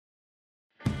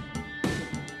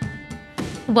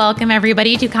Welcome,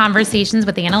 everybody, to Conversations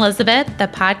with Ann Elizabeth, the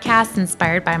podcast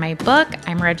inspired by my book,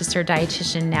 I'm a Registered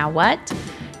Dietitian, Now What?,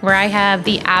 where I have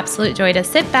the absolute joy to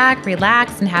sit back,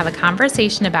 relax, and have a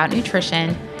conversation about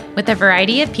nutrition with a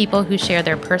variety of people who share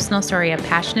their personal story of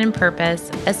passion and purpose,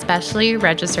 especially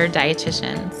registered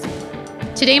dietitians.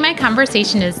 Today, my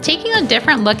conversation is taking a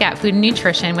different look at food and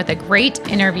nutrition with a great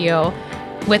interview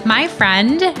with my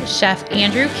friend, Chef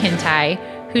Andrew Kintai,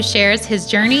 who shares his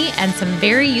journey and some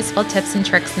very useful tips and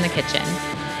tricks in the kitchen.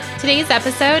 Today's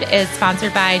episode is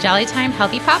sponsored by Jolly Time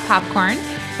Healthy Pop Popcorn,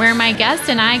 where my guest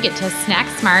and I get to snack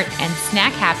smart and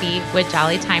snack happy with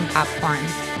Jolly Time Popcorn.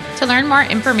 To learn more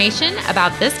information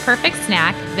about this perfect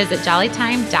snack, visit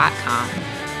jollytime.com.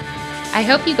 I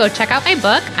hope you go check out my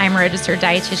book, I'm a Registered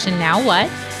Dietitian, Now What?,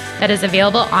 that is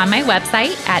available on my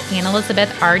website at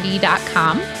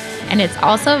annelizabethrd.com. And it's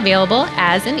also available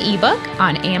as an ebook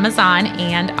on Amazon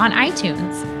and on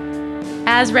iTunes.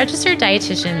 As registered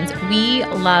dietitians, we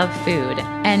love food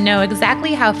and know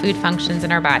exactly how food functions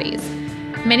in our bodies.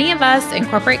 Many of us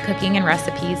incorporate cooking and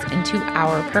recipes into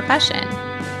our profession.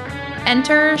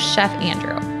 Enter Chef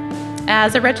Andrew.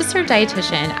 As a registered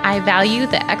dietitian, I value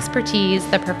the expertise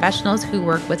the professionals who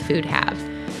work with food have,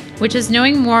 which is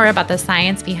knowing more about the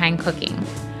science behind cooking.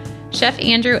 Chef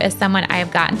Andrew is someone I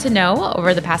have gotten to know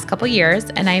over the past couple years,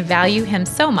 and I value him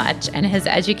so much and his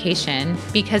education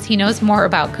because he knows more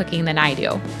about cooking than I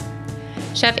do.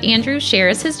 Chef Andrew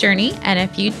shares his journey and a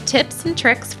few tips and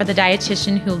tricks for the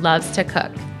dietitian who loves to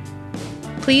cook.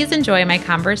 Please enjoy my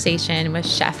conversation with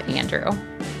Chef Andrew.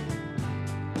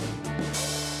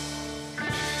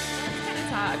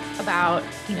 About,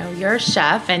 you're a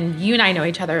chef, and you and I know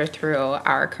each other through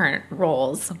our current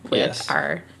roles with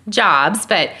our jobs,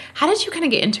 but how did you kind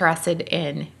of get interested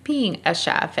in being a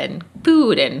chef and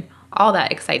food and all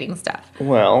that exciting stuff?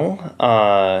 Well,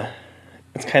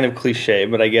 it's kind of cliche,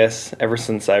 but I guess ever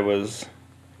since I was,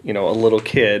 a little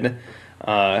kid,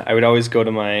 I would always go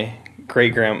to my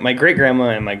great-grandma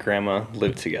and my grandma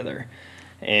lived together.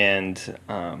 And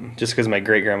just because my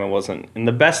great-grandma wasn't in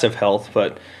the best of health,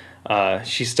 but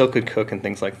she still could cook and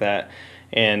things like that.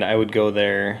 And I would go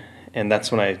there, and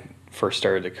that's when I first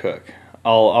started to cook.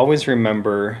 I'll always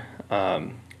remember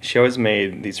she always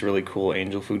made these really cool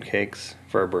angel food cakes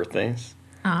for our birthdays.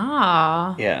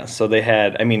 Oh. Yeah, so they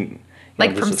had,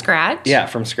 from scratch? Yeah,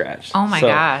 from scratch. Oh my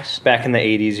gosh. Back in the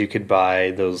 80s, you could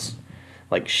buy those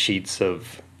sheets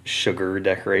of sugar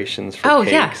decorations for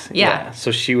cakes. Yeah. So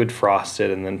she would frost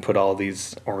it and then put all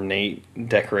these ornate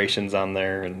decorations on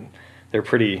there, and they're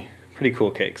pretty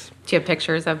cool cakes. Do you have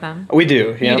pictures of them? We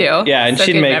do. Yeah. You do? Yeah, and so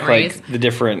she'd make memories. The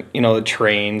different, the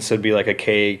trains. So it'd be like a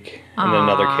cake and then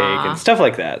another cake and stuff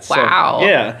like that. Wow. So,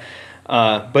 yeah.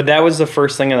 But that was the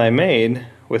first thing that I made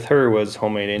with her was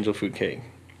homemade angel food cake.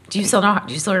 Do you still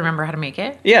remember how to make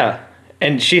it? Yeah.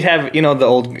 And she'd have, the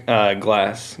old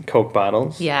glass Coke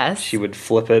bottles. Yes. She would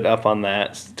flip it up on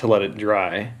that to let it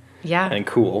dry. Yeah. And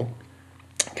cool.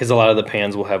 Because a lot of the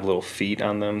pans will have little feet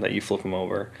on them that you flip them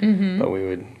over. Mm-hmm. But we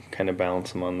would kind of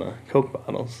balance them on the Coke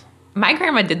bottles. My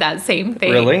grandma did that same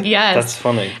thing. Really? Yes. That's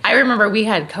funny. I remember we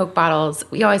had Coke bottles.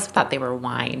 We always thought they were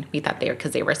wine. We thought they were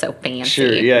because they were so fancy.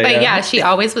 Sure, yeah, But yeah, she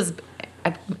always was.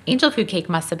 Angel food cake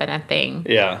must have been a thing.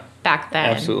 Yeah. Back then.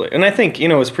 Absolutely. And I think,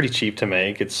 it was pretty cheap to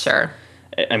make. It's Sure.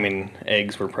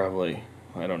 Eggs were probably,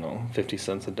 50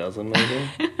 cents a dozen maybe.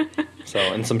 So,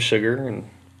 and some sugar and...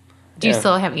 Do you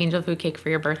still have angel food cake for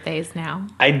your birthdays now?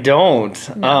 I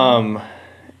don't. No.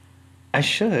 I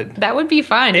should. That would be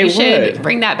fun. You should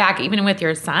bring that back even with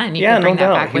your son. You could bring that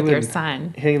back with your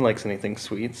son. He likes anything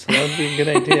sweet, so that would be a good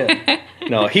idea.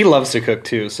 No, he loves to cook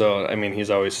too, so he's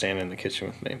always standing in the kitchen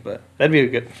with me. But that'd be a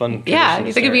good fun. Yeah, I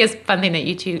think it'd be a fun thing that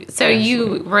you two. So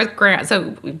you were so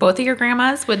both of your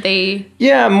grandmas, would they?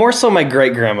 Yeah, more so my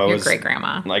great grandma. Your great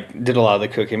grandma did a lot of the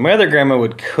cooking. My other grandma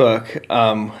would cook.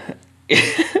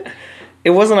 It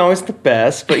wasn't always the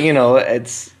best, but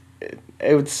it's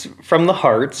from the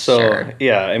heart. So sure.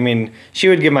 Yeah, she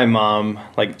would give my mom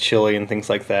chili and things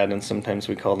like that, and sometimes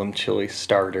we called them chili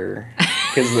starter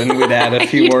because then we'd add a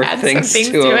few more things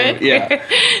to them. It. Yeah.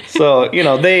 So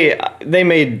they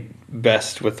made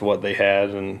best with what they had,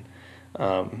 and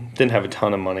didn't have a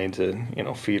ton of money to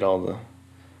feed all the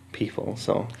people.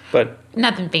 So, but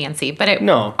nothing fancy, but it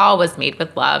all was made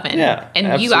with love, and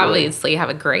absolutely. You obviously have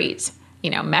a great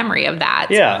memory of that.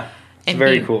 Yeah. It's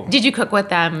very cool. Did you cook with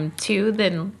them too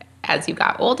then as you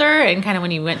got older and kind of when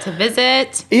you went to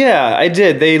visit? Yeah, I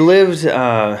did. They lived,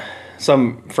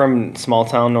 from small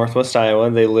town Northwest Iowa.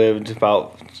 They lived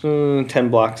about 10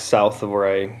 blocks south of where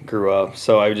I grew up.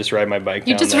 So I would just ride my bike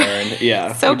down there.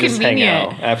 And so just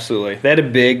convenient. hang out. Absolutely. They had a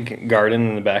big garden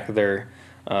in the back of their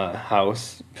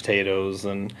house, potatoes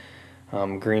and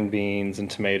green beans and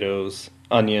tomatoes,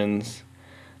 onions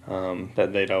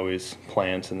that they'd always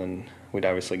plant, and then we'd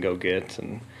obviously go get,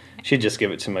 and she'd just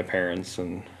give it to my parents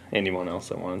and anyone else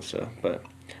that wanted stuff. But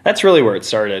that's really where it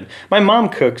started. My mom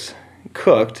cooked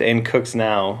and cooks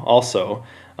now also,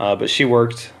 but she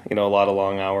worked, a lot of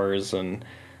long hours, and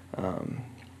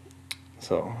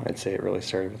so I'd say it really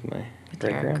started with my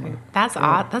great-grandma. That's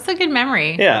odd. That's a good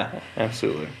memory. Yeah,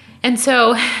 absolutely. And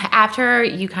so after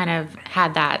you kind of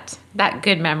had that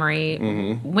good memory,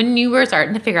 when you were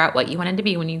starting to figure out what you wanted to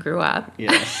be when you grew up.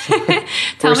 Yes. Tell me about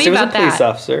that. First, it was a police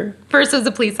officer. First, it was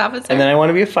a police officer. And then I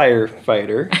wanted to be a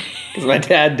firefighter because my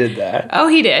dad did that. Oh,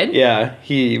 he did? Yeah.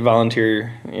 He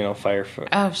volunteer, fire.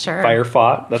 Oh, sure. Fire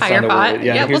fought. That's not a word.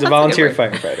 Yeah, he was a volunteer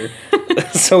firefighter.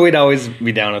 So we'd always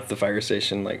be down at the fire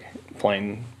station, like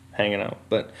playing, hanging out.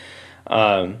 But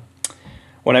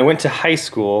when I went to high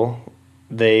school,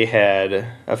 they had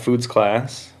a foods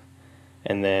class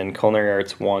and then culinary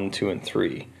arts 1, 2, and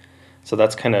 3. So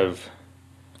that's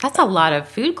a lot of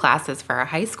food classes for a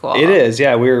high school. It is,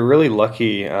 yeah. We were really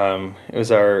lucky. It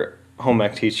was our home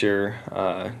ec teacher,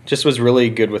 just was really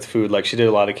good with food. Like, she did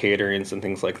a lot of caterings and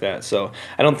things like that. So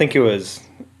I don't think it was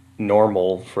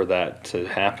normal for that to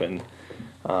happen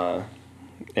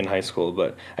in high school.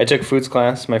 But I took foods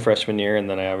class my freshman year, and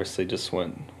then I obviously just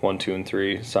went 1, 2, and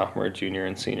 3, sophomore, junior,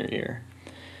 and senior year.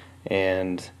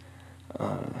 And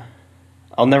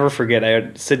I'll never forget, I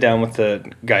would sit down with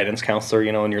the guidance counselor,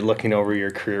 and you're looking over your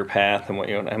career path and what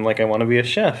I'm like, I want to be a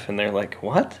chef. And they're like,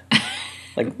 what?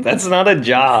 Like, that's not a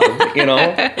job, Like,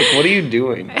 what are you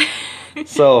doing?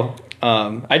 So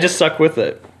I just stuck with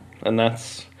it. And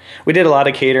we did a lot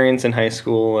of caterings in high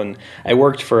school, and I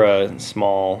worked for a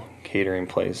small catering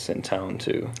place in town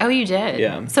too. Oh, you did?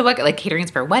 Yeah. So what, like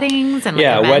caterings for weddings and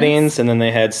yeah, events? Weddings, and then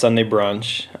they had Sunday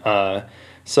brunch.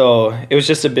 So it was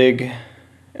just it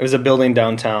was a building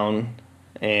downtown,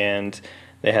 and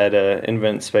they had an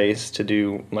event space to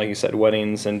do, like you said,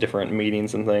 weddings and different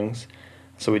meetings and things.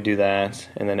 So we'd do that,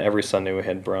 and then every Sunday we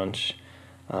had brunch,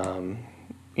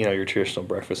 your traditional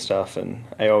breakfast stuff, and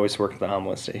I always worked at the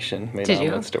omelet station, made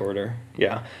omelets to order.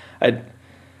 Yeah, I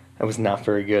was not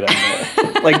very good at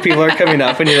it. Like, people are coming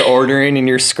up and you're ordering and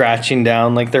you're scratching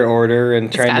down like their order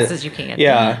and trying as fast as you can.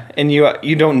 Yeah, and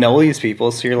you don't know these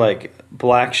people, so you're like,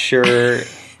 black shirt,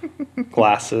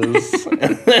 glasses,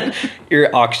 and then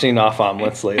you're auctioning off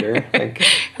omelets later. Like,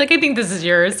 I think this is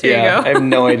yours. Here you go. I have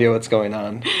no idea what's going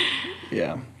on.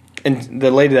 Yeah. And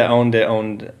the lady that owned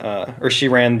it she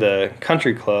ran the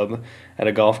country club at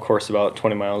a golf course about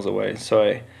 20 miles away. So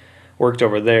I worked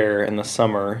over there in the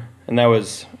summer, and that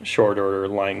was short order,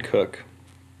 line cook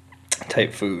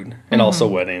type food, and also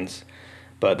weddings.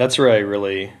 But that's where I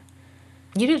really...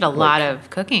 You did a lot of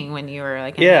cooking when you were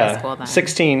in high school then.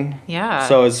 16. Yeah.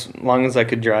 So as long as I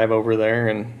could drive over there,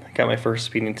 and I got my first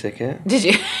speeding ticket. Did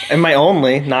you? And my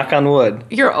only, knock on wood.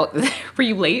 Were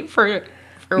you late for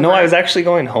No, work? I was actually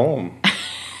going home.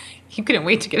 You couldn't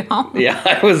wait to get home? Yeah,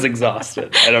 I was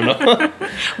exhausted. I don't know.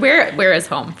 Where is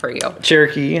home for you?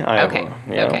 Cherokee, Iowa. Okay.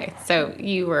 Yeah. Okay. So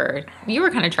you were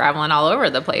kind of traveling all over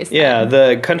the place. Yeah,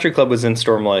 the country club was in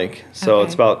Storm Lake, so Okay.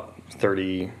 it's about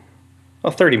 30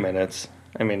 minutes.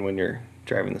 I mean, when you're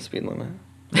driving the speed limit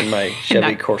in my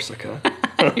Chevy Corsica.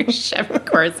 Your Chevy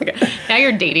Corsica. Now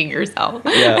you're dating yourself.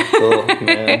 Yeah, cool,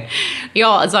 man.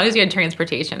 As long as you had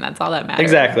transportation, that's all that matters.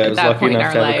 Exactly. I was lucky point in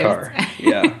enough to our have a car.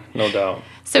 Yeah, no doubt.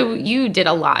 So you did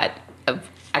a lot of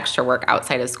extra work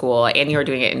outside of school, and you were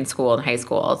doing it in school and high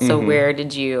school. So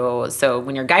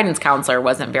when your guidance counselor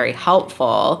wasn't very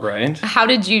helpful, Right. How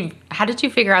did you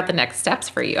figure out the next steps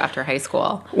for you after high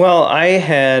school? Well, I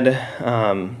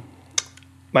had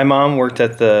my mom worked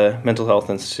at the Mental Health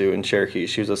Institute in Cherokee.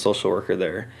 She was a social worker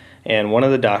there. And one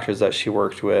of the doctors that she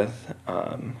worked with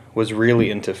was really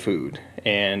into food.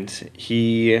 And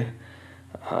he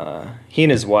and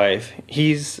his wife,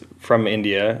 he's from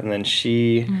India, and then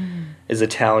she is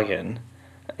Italian.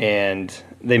 And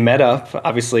they met up,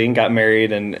 obviously, and got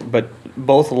married. But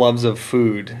both loves of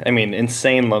food,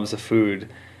 insane loves of food,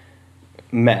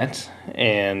 met.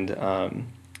 And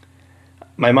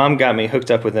my mom got me hooked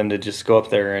up with them to just go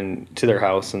up there and to their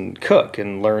house and cook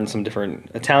and learn some different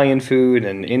Italian food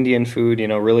and Indian food,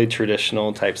 really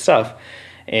traditional type stuff.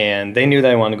 And they knew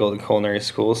that I wanted to go to culinary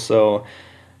school, so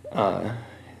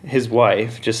his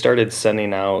wife just started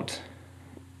sending out,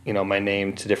 my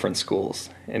name to different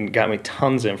schools and got me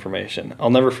tons of information.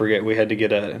 I'll never forget, we had to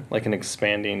get an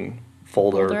expanding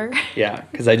folder. Yeah,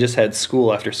 because I just had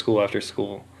school after school after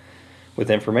school with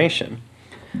information.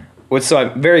 So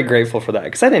I'm very grateful for that,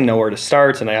 because I didn't know where to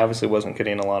start, and I obviously wasn't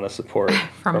getting a lot of support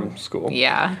from school.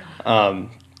 Yeah.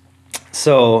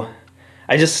 So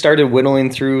I just started whittling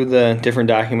through the different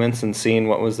documents and seeing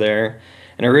what was there.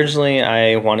 And originally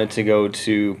I wanted to go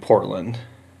to Portland.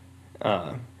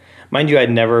 Mind you,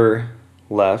 I'd never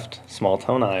left small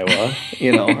town Iowa.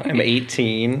 I'm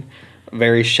 18,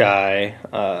 very shy.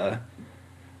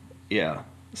 Yeah.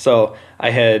 So I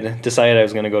had decided I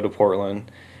was going to go to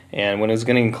Portland. And when it was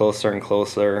getting closer and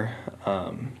closer,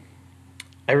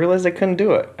 I realized I couldn't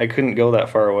do it. I couldn't go that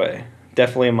far away.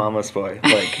 Definitely a mama's boy.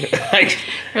 Like, You're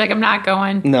like, I'm not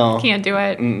going. No. Can't do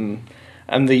it.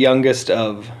 I'm the youngest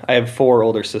I have 4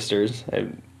 older sisters. I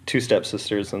have 2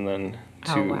 stepsisters and then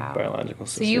 2 biological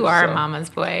sisters. So you are a mama's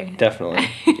boy. Definitely.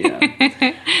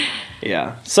 Yeah.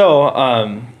 Yeah.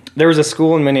 So there was a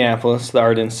school in Minneapolis, the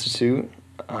Art Institute.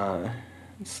 The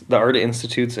Art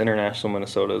Institute's International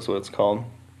Minnesota is what it's called.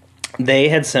 They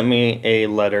had sent me a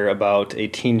letter about a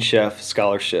Teen Chef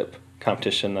scholarship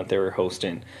competition that they were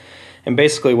hosting. And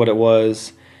basically what it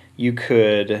was, you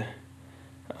could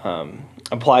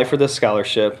apply for this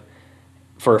scholarship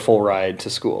for a full ride to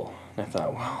school. And I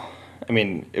thought, well, I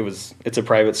mean, it's a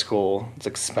private school. It's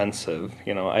expensive.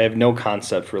 I have no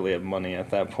concept really of money at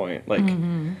that point. Like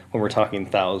when we're talking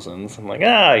thousands, I'm like,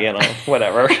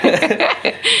 whatever.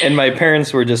 And my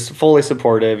parents were just fully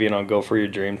supportive, go for your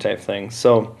dream type thing.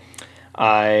 So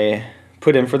I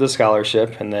put in for the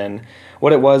scholarship, and then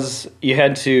what it was,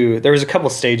 there was a couple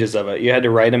stages of it. You had to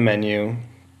write a menu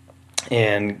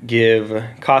and give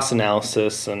cost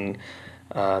analysis and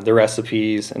the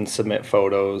recipes and submit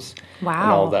photos. Wow.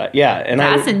 And all that. Yeah. And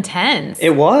that's intense.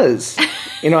 It was.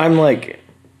 I'm like,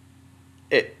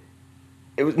 it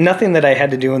was nothing that I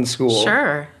had to do in school.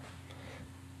 Sure.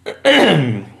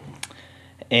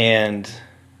 And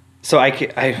so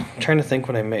I'm trying to think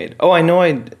what I made. Oh, I know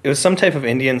it was some type of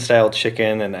Indian style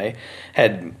chicken, and I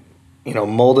had,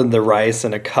 molded the rice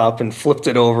in a cup and flipped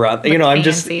it over on,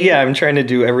 I'm trying to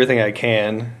do everything I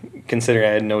can, considering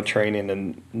I had no training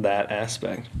in that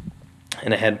aspect.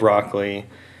 And I had broccoli,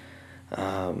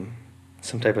 some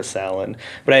type of salad.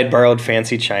 But I had borrowed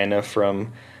fancy china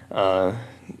from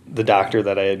the doctor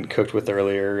that I had cooked with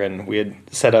earlier, and we had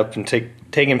set up and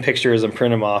taken pictures and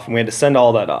print them off, and we had to send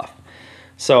all that off.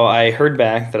 So I heard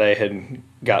back that I had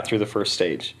got through the first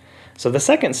stage. So the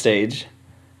second stage,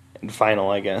 and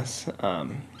final, I guess,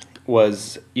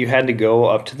 was you had to go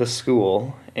up to the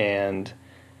school and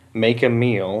make a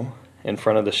meal in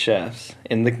front of the chefs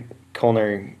in the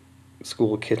culinary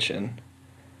school kitchen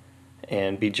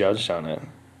and be judged on it.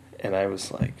 And I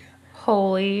was like,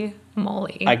 holy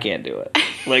moly. I can't do it.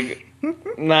 Like,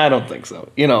 no, I don't think so.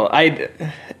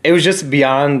 It was just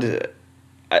beyond,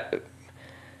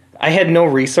 I had no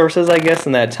resources, I guess,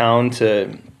 in that town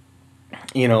to,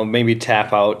 maybe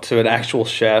tap out to an actual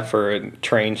chef or a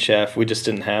trained chef. We just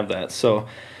didn't have that. So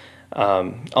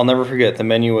I'll never forget, the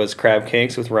menu was crab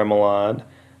cakes with remoulade,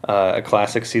 a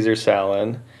classic Caesar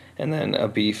salad, and then a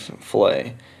beef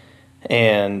fillet.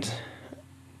 And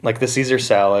like the Caesar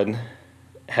salad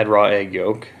had raw egg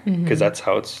yolk because that's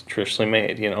how it's traditionally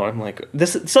made. I'm like,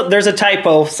 there's a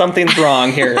typo, something's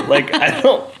wrong here. Like,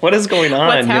 what is going on?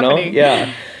 What's happening?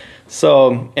 Yeah.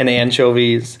 So, and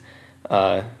anchovies,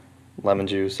 lemon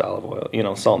juice, olive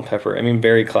oil, salt and pepper. I mean,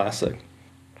 very classic.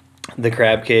 The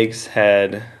crab cakes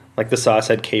had, like, the sauce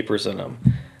had capers in them.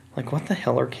 Like, what the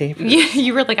hell are capers?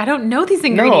 You were like, I don't know these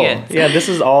ingredients. No. Yeah, this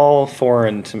is all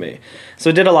foreign to me. So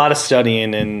I did a lot of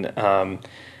studying and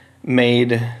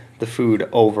made the food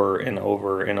over and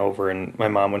over and over. And my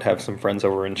mom would have some friends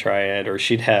over and try it, or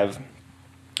she'd have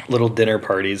little dinner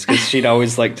parties because she'd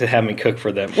always like to have me cook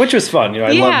for them, which was fun.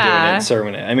 I loved doing it,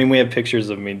 serving it. I mean, we have pictures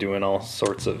of me doing all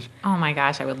sorts of. Oh my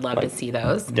gosh, I would love to see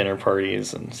those dinner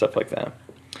parties and stuff like that.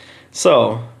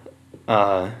 So,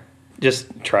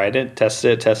 just tried it,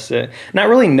 tested it, not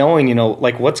really knowing,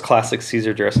 like what's classic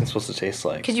Caesar dressing supposed to taste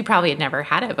like. Because you probably had never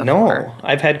had it before. No,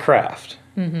 I've had Kraft,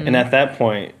 and at that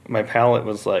point, my palate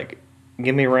was like,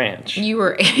 "Give me ranch." You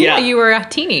were, you were a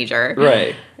teenager,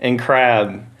 right? And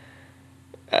crab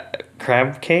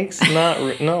cakes,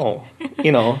 no.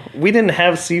 We didn't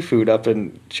have seafood up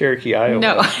in Cherokee, Iowa.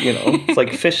 No, it's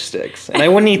like fish sticks, and I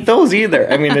wouldn't eat those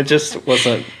either. I mean, it just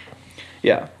wasn't.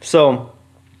 Yeah, so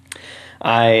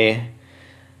I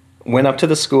went up to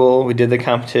the school. We did the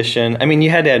competition. I mean, you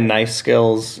had to have knife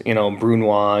skills,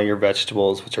 brunoise, your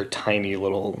vegetables, which are tiny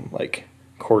little, like,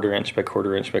 1/4 inch by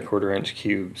 1/4 inch by 1/4 inch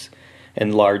cubes,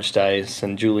 and large dice,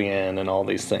 and julienne, and all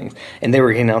these things. And they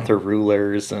were getting out their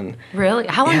rulers. And really?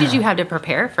 How long did you have to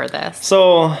prepare for this?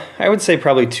 So I would say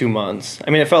probably 2 months.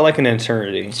 I mean, it felt like an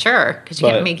eternity. Sure, because you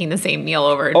kept making the same meal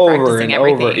over and practicing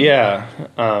everything. Over, yeah.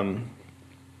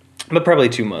 But probably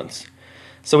 2 months.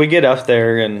 So we get up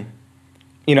there, and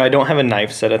I don't have a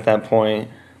knife set at that point.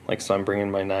 Like, so I'm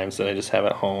bringing my knives that I just have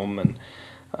at home, and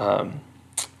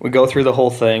we go through the whole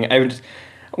thing.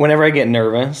 Whenever I get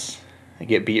nervous, I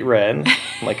get beet red,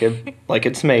 like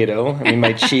a tomato. I mean,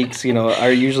 my cheeks,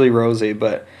 are usually rosy,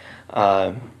 but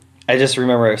I just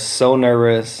remember I was so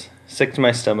nervous, sick to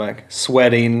my stomach,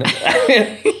 sweating.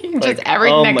 Just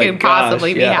everything that could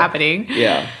possibly be happening.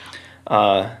 Yeah.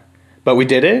 But we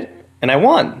did it, and I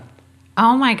won.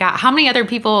 Oh my God. How many other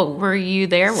people were you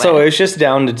there with? So it was just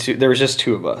down to 2. There was just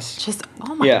 2 of us.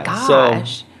 Oh my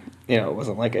gosh. So, it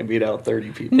wasn't like I beat out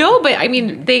 30 people. No, but I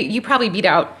mean, you probably beat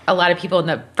out a lot of people in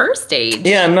the first stage.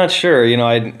 Yeah, I'm not sure.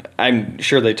 I'm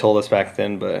sure they told us back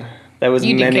then, but that was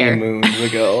many moons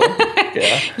ago.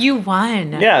 Yeah. You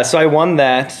won. Yeah, so I won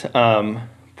that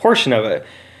portion of it.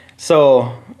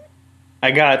 So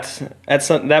at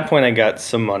that point I got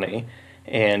some money,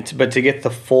 but to get the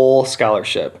full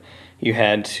scholarship,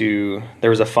 there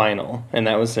was a final, and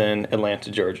that was in Atlanta,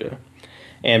 Georgia.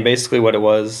 And basically what it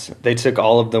was, they took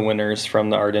all of the winners from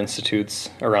the art institutes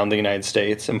around the United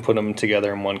States and put them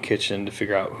together in one kitchen to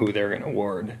figure out who they were going to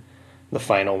award the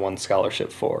final one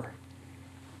scholarship for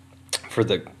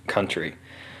the country.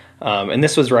 And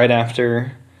this was right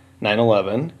after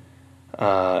 9/11,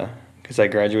 because I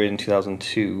graduated in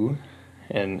 2002,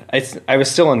 and I was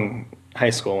still in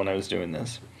high school when I was doing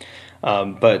this.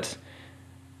 But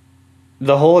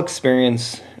the whole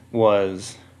experience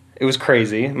was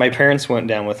crazy. My parents went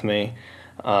down with me.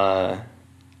 I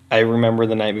remember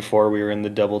the night before we were in the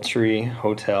Doubletree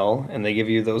Hotel, and they give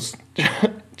you those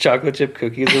chocolate chip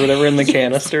cookies or whatever in the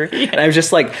canister. Yeah. And I was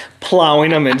just like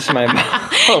plowing them into my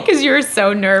mouth. Because you were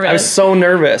so nervous. I was so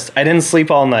nervous. I didn't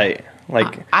sleep all night.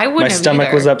 Like, I wouldn't my stomach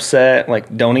either. was upset.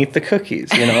 Like, don't eat the cookies,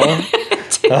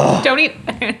 Don't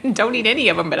eat any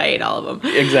of them, but I ate all of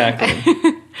them.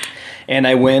 Exactly. And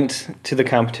I went to the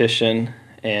competition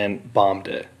and bombed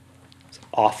it. It was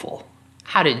awful.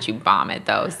 How did you bomb it,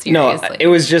 though? Seriously? No, it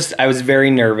was just, I was very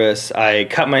nervous. I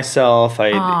cut myself.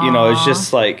 It was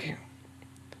just like,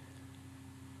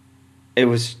 it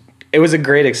was a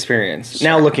great experience. Sure.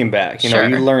 Now looking back, you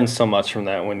learn so much from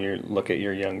that when you look at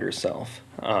your younger self.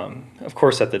 Of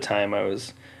course, at the time, I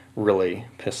was really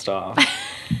pissed off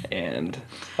and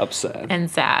upset. And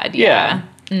sad, yeah.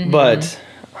 Mm-hmm. But,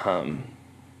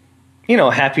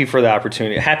 happy for the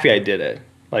opportunity. Happy I did it.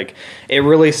 Like, it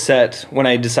really set, when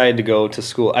I decided to go to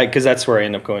school, because that's where I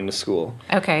ended up going to school.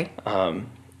 Okay.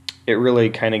 It really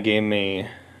kind of gave me,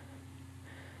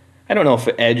 I don't know if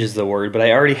edge is the word, but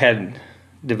I already had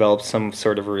developed some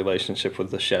sort of a relationship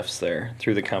with the chefs there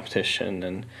through the competition,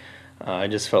 and I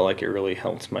just felt like it really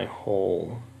helped my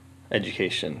whole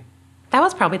education. That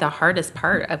was probably the hardest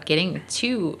part of getting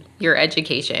to your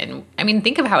education. I mean,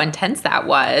 think of how intense that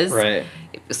was. Right.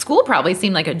 School probably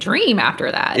seemed like a dream after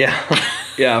that.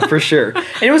 Yeah, for sure.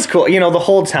 And it was cool. The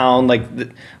whole town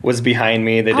was behind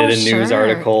me. They did a news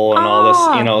article and all this.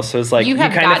 So it's like you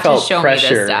kind of felt to show pressure.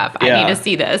 Me this stuff. Yeah. I need to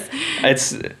see this.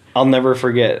 I'll never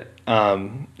forget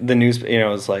the news. It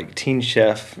was like Teen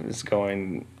Chef is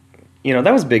going.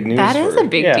 That was big news. That is a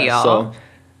big deal. So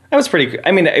that was pretty.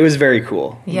 I mean, it was very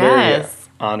cool. Yes. Very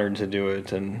honored to do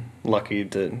it and lucky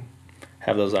to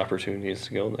have those opportunities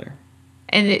to go there.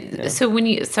 And so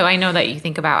I know that you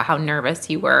think about how nervous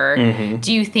you were. Mm-hmm.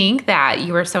 Do you think that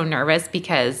you were so nervous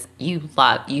because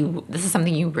this is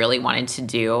something you really wanted to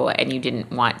do and you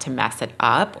didn't want to mess it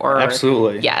up? Or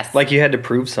absolutely. Yes. Like you had to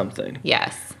prove something.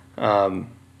 Yes. To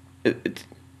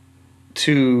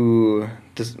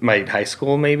my high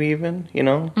school, maybe even,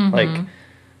 Mm-hmm. like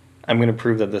I'm going to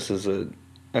prove that this is a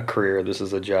career, this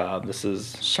is a job, this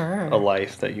is a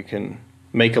life that you can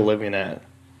make a living at.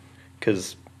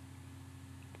 Because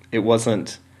it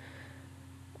wasn't,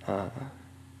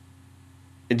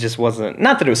 it just wasn't,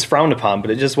 not that it was frowned upon,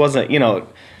 but it just wasn't,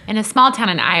 In a small town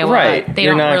in Iowa, right, they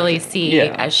don't really see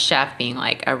a chef being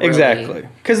like a really... Exactly.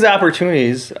 Because the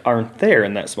opportunities aren't there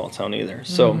in that small town either.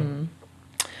 So,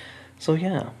 so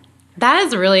yeah. That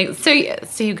is really, so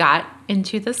you got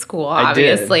into the school,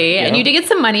 obviously, and you did get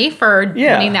some money for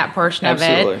winning that portion of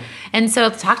absolutely. it. And so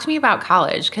talk to me about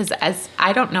college, because as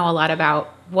I don't know a lot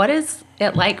about, what is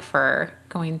it like for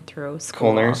going through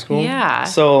school? Culinary school? Yeah.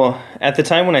 So at the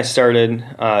time when I started,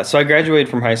 so I graduated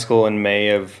from high school in May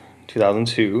of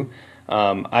 2002.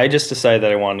 I just decided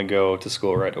that I wanted to go to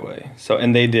school right away. So,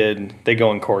 and they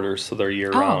go in quarters, so they're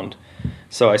year round.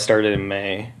 So I started in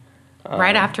May.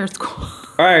 Right after school.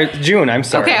 All right, June. I'm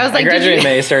sorry. Okay, I was like, I graduated in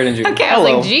May, started in June. Okay, I was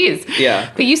like, geez.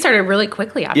 Yeah. But you started really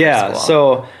quickly after school. Yeah,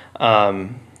 so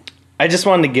I just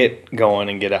wanted to get going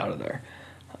and get out of there.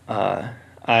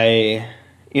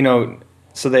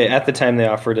 So at the time they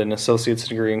offered an associate's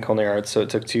degree in culinary arts, so it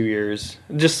took 2 years,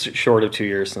 just short of 2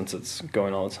 years since it's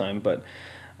going all the time. But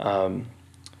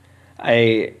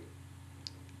I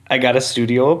got a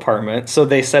studio apartment. So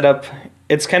they set up,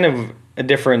 it's kind of a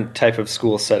different type of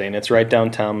school setting. It's right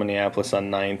downtown Minneapolis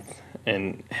on 9th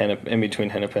and in between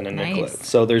Hennepin and Nice. Nicollet.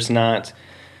 So there's not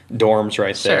dorms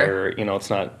right Sure. there. You know, it's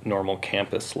not normal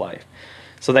campus life.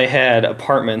 So they had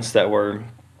apartments that were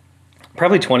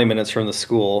probably 20 minutes from the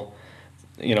school.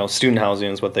 You know, student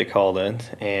housing is what they called it.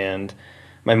 And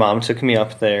my mom took me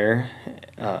up there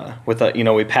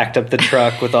we packed up the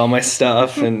truck with all my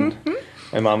stuff, and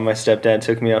my mom and my stepdad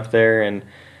took me up there and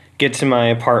get to my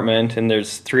apartment, and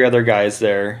there's 3 other guys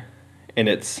there, and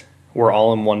we're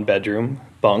all in one bedroom,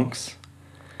 bunks.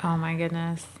 Oh my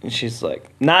goodness. And she's like,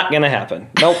 not gonna happen.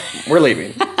 Nope, we're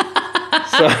leaving.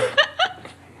 So,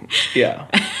 yeah.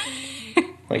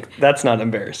 Like, that's not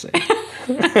embarrassing.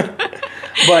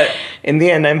 But in the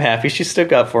end, I'm happy she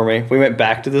stuck up for me. We went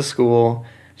back to the school.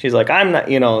 She's like, I'm not,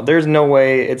 there's no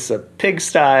way. It's a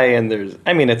pigsty, and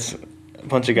it's a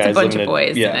bunch of guys. It's a bunch of living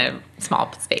boys yeah. in a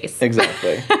small space.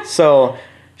 Exactly. So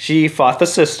she fought the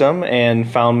system and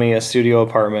found me a studio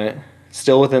apartment,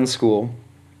 still within school.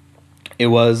 It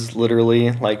was literally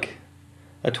like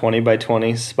a 20 by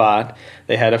 20 spot.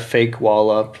 They had a fake wall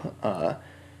up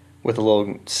with a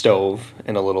little stove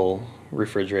and a little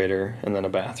refrigerator and then a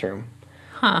bathroom.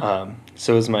 Huh.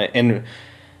 So it was and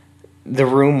the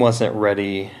room wasn't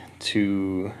ready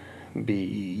to be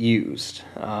used.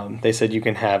 They said you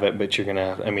can have it, but you're going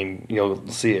to you'll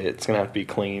see it. It's going to have to be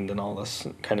cleaned and all this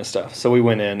kind of stuff. So we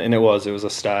went in, and it was a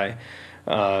sty.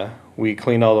 We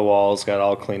cleaned all the walls, got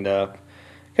all cleaned up.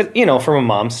 Because, from a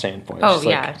mom's standpoint. Oh,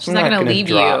 yeah. She's not going to leave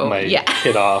drop you. my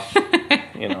kid off.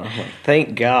 I'm like,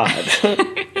 thank God.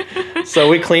 So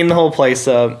we cleaned the whole place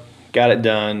up, got it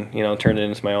done, turned it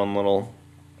into my own little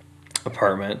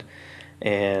apartment,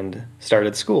 and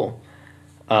started school.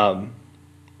 I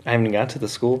haven't even got to the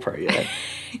school part yet.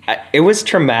 It was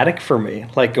traumatic for me,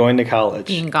 like going to college.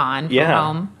 Being gone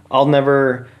from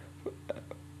home.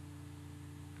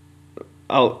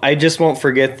 I just won't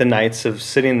forget the nights of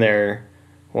sitting there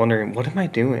wondering, what am I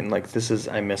doing? Like,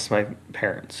 I miss my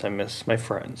parents. I miss my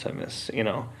friends. I miss,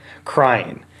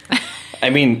 crying.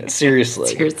 Seriously.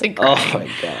 Seriously crying. Oh, my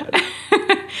God.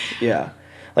 Yeah.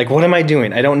 Like, what am I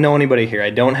doing? I don't know anybody here. I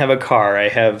don't have a car. I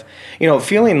have,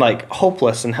 feeling like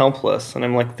hopeless and helpless. And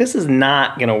I'm like, this is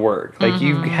not going to work. Like,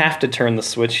 you have to turn the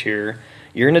switch here.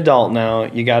 You're an adult now.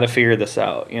 You got to figure this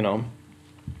out,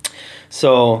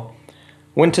 So,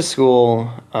 went to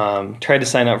school, tried to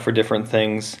sign up for different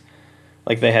things.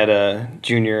 Like, they had a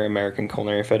Junior American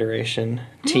Culinary Federation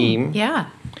team. Yeah.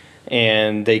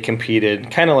 And they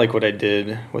competed, kind of like what I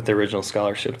did with the original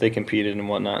scholarship. They competed and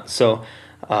whatnot. So,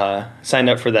 signed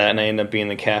up for that, and I ended up being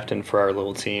the captain for our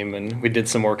little team, and we did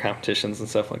some more competitions and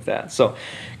stuff like that. So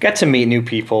got to meet new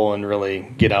people and really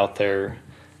get out there,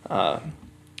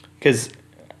 because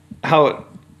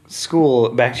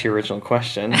back to your original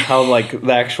question, how like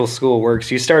the actual school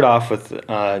works. You start off with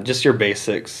just your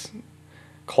basics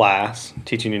class,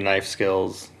 teaching you knife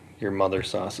skills, your mother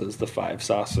sauces, the 5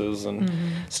 sauces, and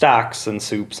stocks and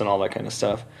soups and all that kind of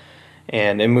stuff.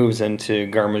 And it moves into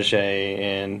garmage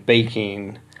and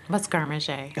baking. What's garmage?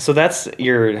 So that's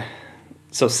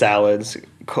salads,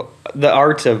 the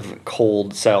art of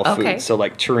cold style food. So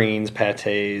like terrines,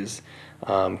 pâtés,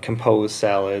 composed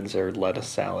salads or lettuce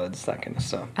salads, that kind of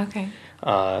stuff. Okay.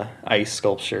 Ice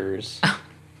sculptures.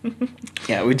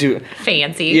 Yeah, we do.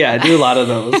 Fancy. Yeah, I do a lot of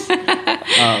those.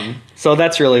 So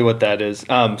that's really what that is.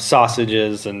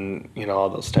 Sausages and, all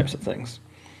those types of things.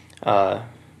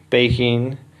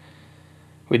 Baking.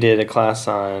 We did a class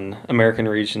on American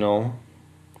Regional,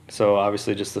 so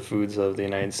obviously just the foods of the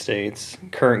United States,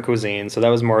 current cuisine, so that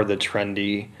was more of the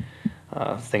trendy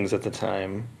things at the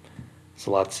time.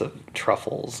 So lots of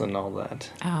truffles and all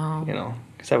that. Oh.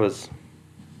 Because that was,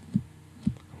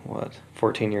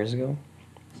 14 years ago?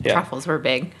 Yeah. Truffles were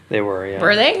big. They were, yeah.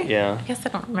 Were they? Yeah. I guess I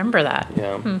don't remember that.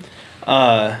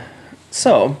 Yeah.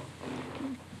 So,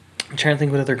 I'm trying to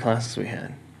think what other classes we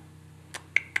had.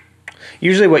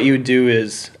 Usually what you would do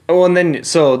is,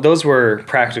 so those were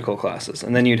practical classes,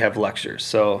 and then you'd have lectures.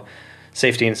 So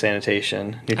safety and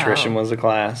sanitation, nutrition was a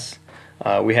class.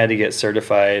 We had to get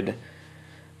certified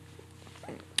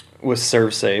with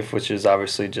ServSafe, which is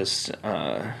obviously just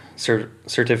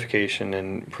certification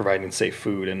in providing safe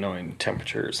food and knowing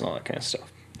temperatures and all that kind of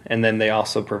stuff. And then they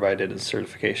also provided a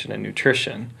certification in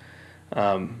nutrition,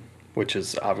 which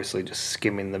is obviously just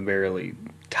skimming the very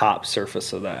top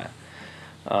surface of that.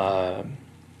 What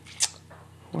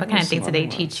kind of things did they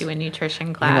teach you in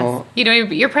nutrition class?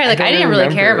 You're probably like, I didn't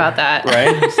really care about that.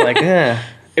 Right? It's like,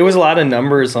 It was a lot of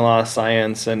numbers and a lot of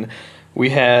science, and we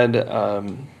had a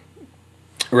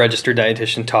registered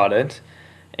dietitian taught it,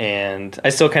 and I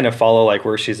still kind of follow like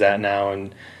where she's at now,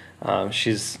 and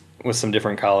she's with some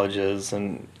different colleges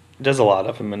and does a lot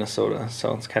up in Minnesota,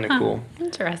 so it's kind of cool.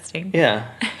 Interesting. Yeah.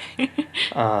 You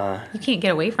can't get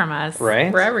away from us.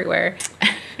 Right? We're everywhere.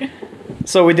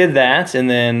 So we did that, and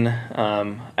then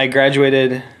I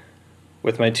graduated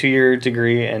with my 2-year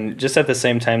degree, and just at the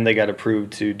same time they got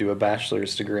approved to do a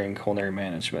bachelor's degree in culinary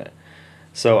management.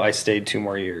 So I stayed 2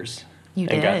 more years You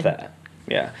and did. got that.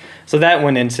 Yeah. So that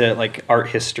went into like art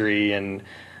history and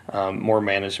more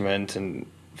management and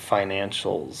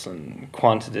financials and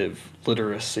quantitative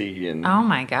literacy and Oh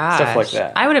my gosh. stuff like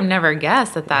that. I would have never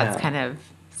guessed that that's Yeah. kind of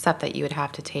stuff that you would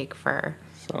have to take for,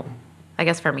 So I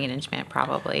guess, for management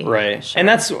probably. right. Sure.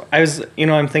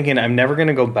 And I'm thinking I'm never going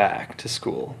to go back to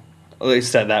school. At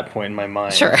least at that point in my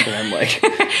mind. Sure. And I'm like,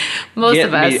 Most get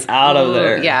of us. me out of Ooh,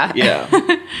 there. Yeah.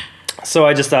 Yeah. So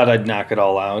I just thought I'd knock it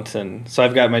all out. And so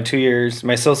I've got my 2 years,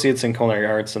 my associates in culinary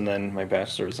arts, and then my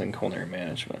bachelor's in culinary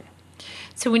management.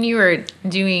 So when you were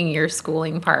doing your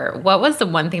schooling part, what was the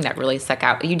one thing that really stuck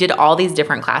out? You did all these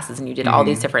different classes and you did all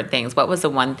these different things. What was the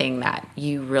one thing that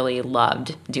you really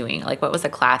loved doing? Like, what was a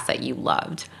class that you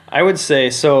loved? I would say,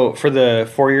 so for the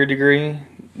 4-year degree,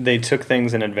 they took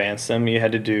things and advanced them. You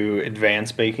had to do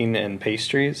advanced baking and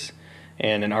pastries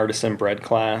and an artisan bread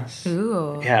class.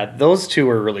 Ooh. Yeah, those 2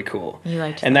 were really cool. You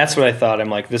liked and that. that's what I thought. I'm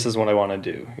like, this is what I want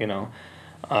to do,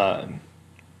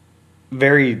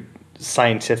 very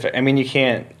scientific. I mean, you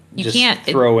can't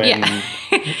throw in yeah.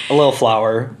 a little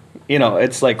flour.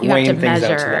 It's like You have weighing to things out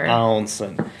to measure. the ounce.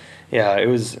 And yeah, it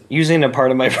was using a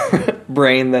part of my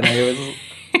brain that I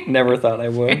was never thought I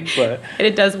would. But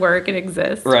It does work. It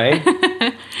exists. right.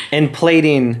 And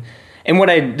plating. And what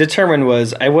I determined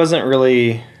was I wasn't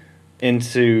really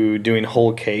into doing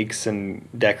whole cakes and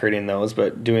decorating those,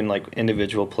 but doing like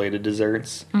individual plated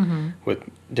desserts with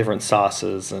different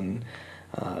sauces and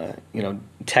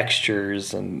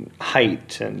textures and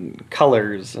height and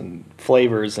colors and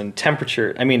flavors and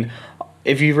temperature. I mean,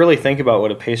 if you really think about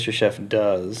what a pastry chef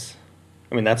does,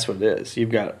 I mean, that's what it is.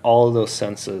 You've got all of those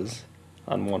senses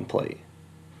on one plate.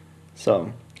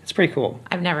 So it's pretty cool.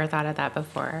 I've never thought of that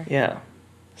before. Yeah.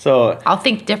 So I'll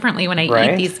think differently when I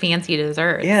Right? eat these fancy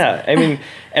desserts. yeah, I mean,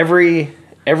 every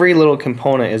little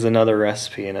component is another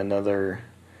recipe and another,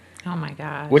 Oh my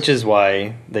gosh. which is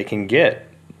why they can get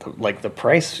like the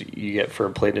price you get for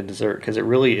a plated dessert, because it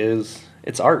really is,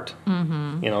 it's art.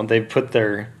 Mm-hmm. They put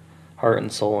their heart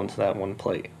and soul into that one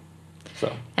plate.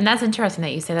 So And that's interesting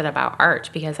that you say that about art,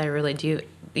 because I really do,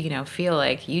 feel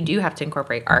like you do have to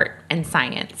incorporate art and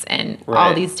science and all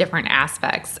Right. these different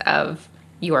aspects of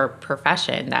your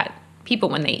profession that people,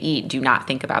 when they eat, do not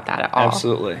think about that at all.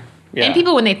 absolutely, yeah. And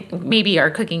people, when they maybe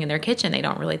are cooking in their kitchen, they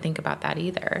don't really think about that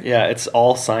either. Yeah, it's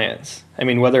all science. I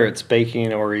mean, whether it's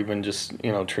baking or even just,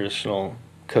 traditional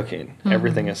cooking,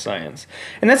 everything is science.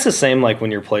 And that's the same like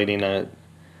when you're plating a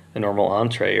normal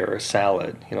entree or a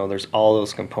salad. There's all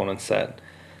those components that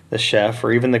the chef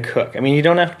or even the cook. I mean, you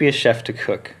don't have to be a chef to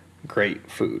cook great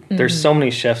food. There's so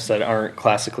many chefs that aren't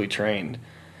classically trained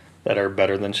that are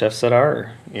better than chefs that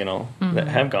are, that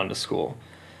have gone to school.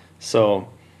 So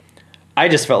I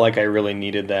just felt like I really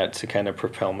needed that to kind of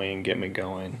propel me and get me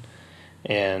going.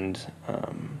 And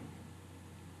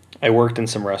I worked in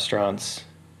some restaurants,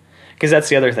 because that's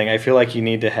the other thing. I feel like you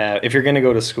need to have, if you're going to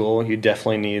go to school, you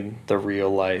definitely need the real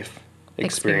life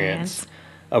experience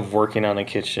of working on a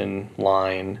kitchen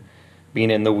line,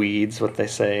 being in the weeds, what they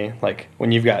say, like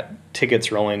when you've got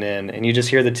tickets rolling in and you just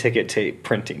hear the ticket tape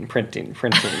printing,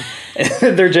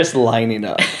 and they're just lining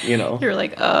up, You're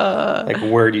like, like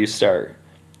where do you start?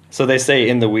 So they say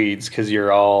in the weeds because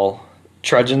you're all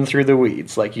trudging through the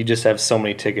weeds. Like you just have so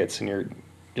many tickets and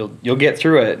you'll get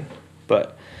through it.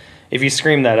 But if you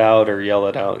scream that out or yell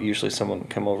it out, usually someone will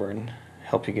come over and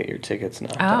help you get your tickets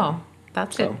knocked out. Oh,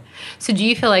 that's good. So do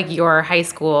you feel like your high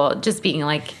school, just being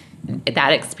like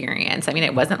that experience, I mean,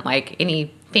 it wasn't like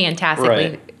any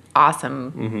fantastically Right.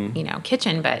 awesome,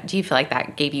 kitchen, but do you feel like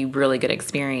that gave you really good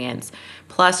experience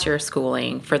plus your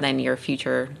schooling for then your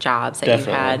future jobs that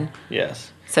Definitely. you had?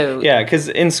 Yes. So Yeah, because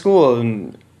in school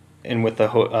and with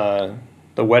the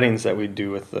weddings that we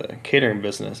do with the catering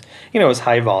business, it was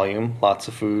high volume, lots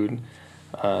of food.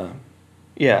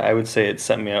 Yeah, I would say it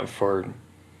set me up for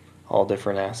all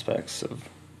different aspects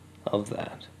of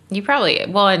that. you probably,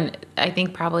 well, and I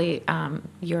think probably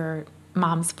your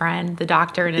mom's friend, the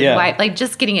doctor, and his Yeah. wife, like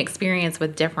just getting experience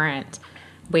with different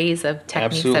ways of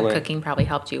techniques Absolutely. of cooking probably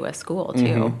helped you with school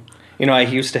too. I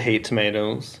used to hate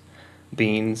tomatoes,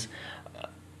 beans,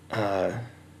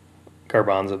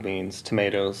 garbanzo beans,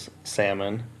 tomatoes,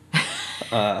 salmon.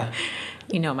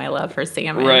 You know my love for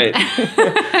salmon. Right.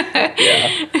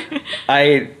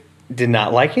 Yeah. did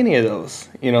not like any of those.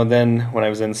 Then when I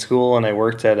was in school and I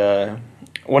worked at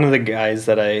one of the guys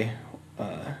that I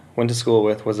went to school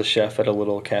with was a chef at a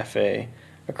little cafe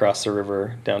across the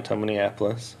river downtown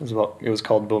Minneapolis. It was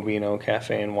called Bobino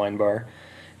Cafe and Wine Bar.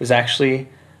 It was actually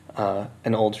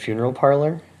an old funeral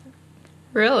parlor.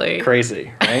 Really?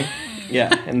 Crazy, right?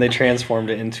 Yeah, and they transformed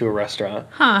it into a restaurant.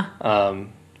 Huh.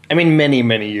 Many,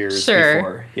 many years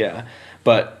before. Yeah.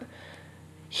 But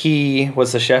he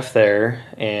was the chef there,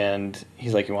 and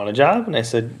he's like, "You want a job?" And I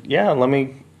said, "Yeah, let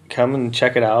me come and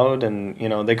check it out." And,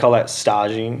 they call that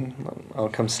staging. I'll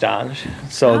come stage.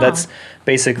 So that's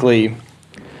basically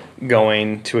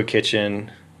going to a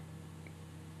kitchen,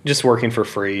 just working for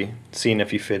free, seeing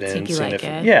if you fit in. See if you like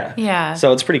it. Yeah. Yeah.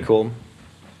 So it's pretty cool.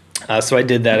 So I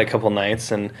did that a couple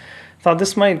nights and thought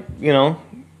this might,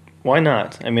 why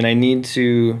not? I need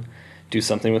to do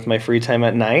something with my free time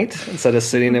at night instead of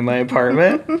sitting in my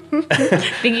apartment.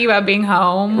 Thinking about being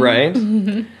home. Right.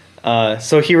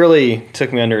 So he really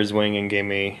took me under his wing and gave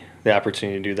me the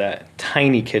opportunity to do that.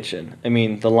 Tiny kitchen.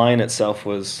 The line itself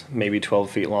was maybe 12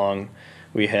 feet long.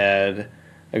 We had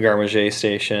a garde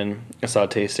station, a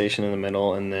saute station in the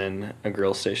middle, and then a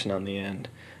grill station on the end.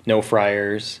 No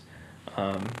fryers.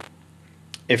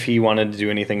 If he wanted to do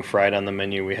anything fried on the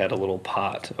menu, we had a little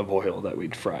pot of oil that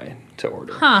we'd fry to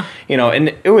order. Huh.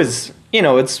 And it was,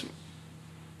 it's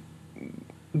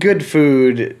good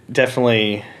food,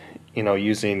 definitely,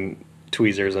 using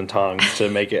tweezers and tongs to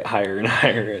make it higher and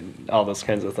higher and all those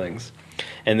kinds of things.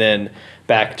 And then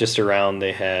back just around,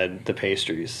 they had the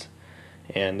pastries.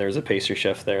 And there was a pastry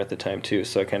chef there at the time, too,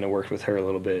 so I kind of worked with her a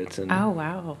little bit. And, oh,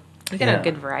 wow. You got a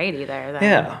good variety there, then.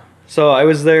 Yeah. So I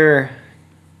was there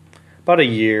about a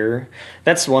year.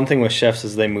 That's one thing with chefs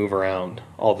is they move around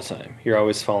all the time. You're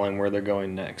always following where they're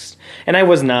going next. And I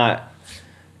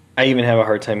even have a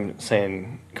hard time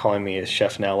calling me a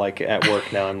chef now, like at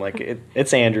work now. I'm like,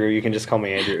 it's Andrew. You can just call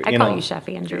me Andrew. I call you Chef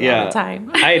Andrew all the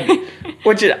time.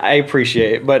 Which I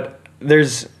appreciate, but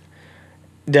there's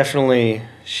definitely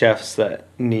chefs that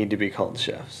need to be called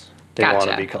chefs. They want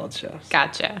to be called chefs.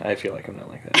 Gotcha. I feel like I'm not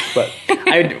like that. But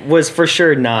I was for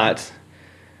sure not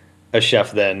a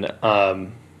chef then.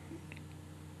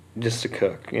 Just to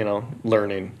cook,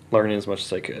 learning as much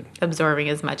as I could. Absorbing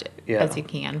as much as you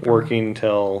can. Working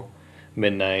till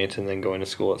midnight and then going to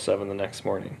school at 7 the next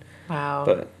morning. Wow.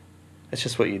 But it's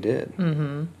just what you did.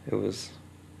 Mm-hmm. It was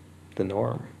the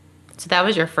norm. So that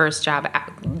was your first job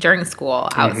during school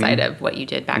outside of what you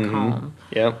did back home.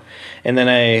 Yep. And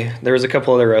then there was a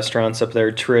couple other restaurants up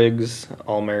there. Triggs,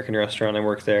 All-American restaurant, I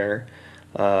worked there.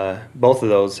 Both of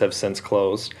those have since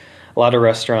closed. A lot of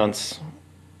restaurants,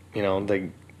 they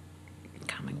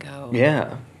come and go.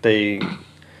 Yeah.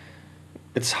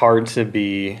 It's hard to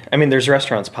be, there's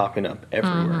restaurants popping up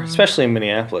everywhere, especially in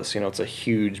Minneapolis. It's a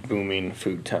huge, booming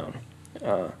food town.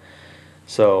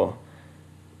 So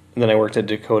then I worked at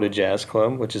Dakota Jazz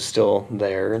Club, which is still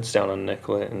there. It's down on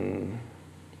Nicollet and,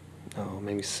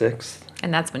 maybe 6th.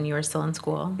 And that's when you were still in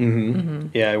school? Mm-hmm. Mm-hmm.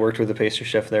 Yeah, I worked with a pastry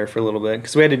chef there for a little bit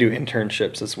because we had to do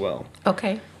internships as well.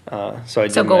 Okay.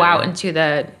 So go out into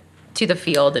the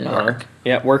field and work.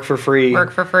 Yeah, work for free.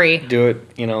 Work for free. Do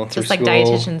it, through just school. Like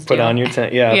dietitians put do. On your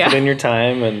time. Yeah, put in your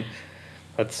time, and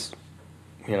that's,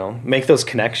 make those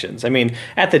connections.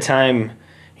 At the time,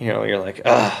 you're like,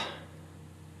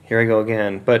 here I go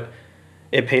again. But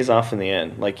it pays off in the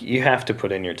end. Like, you have to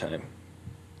put in your time.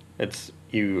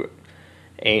 You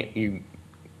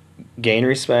gain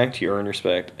respect, you earn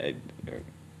respect.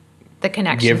 The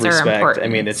connections are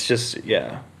important. It's just,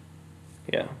 yeah.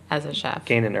 As a chef.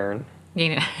 Gain and earn.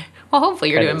 Well,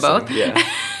 hopefully you're doing both. Yeah.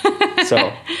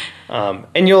 So,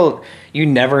 and you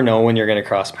never know when you're going to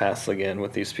cross paths again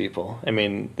with these people.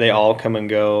 They all come and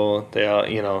go. They all,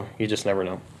 you just never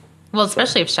know. Well,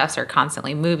 especially if chefs are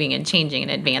constantly moving and changing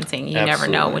and advancing, you never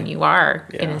know when you are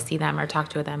going to see them or talk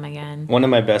to them again. One of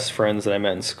my best friends that I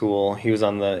met in school, he was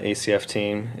on the ACF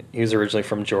team. He was originally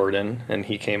from Jordan, and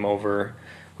he came over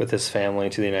with his family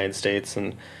to the United States,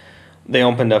 and they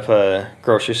opened up a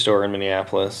grocery store in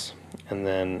Minneapolis, and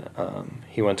then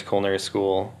he went to culinary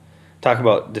school. Talk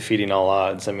about defeating all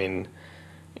odds.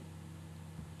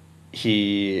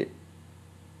 He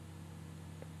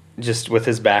just with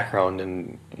his background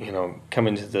and,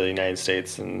 coming to the United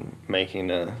States and making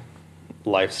a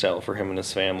lifestyle for him and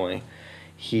his family,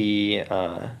 he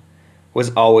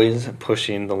was always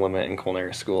pushing the limit in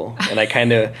culinary school. And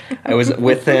I was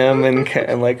with him and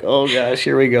I'm like, oh gosh,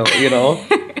 here we go,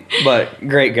 But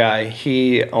great guy.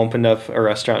 He opened up a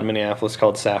restaurant in Minneapolis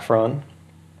called Saffron.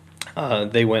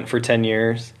 They went for 10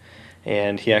 years,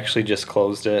 and he actually just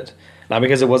closed it. Not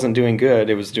because it wasn't doing good,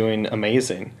 it was doing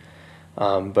amazing.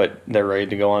 But they're ready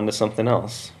to go on to something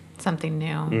else. Something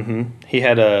new. He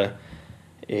had a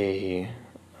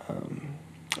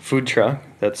food truck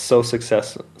that's so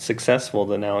successful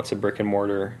that now it's a brick and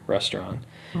mortar restaurant.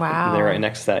 Wow. And then right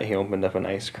next to that, he opened up an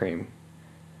ice cream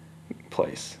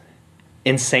place.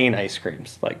 Insane ice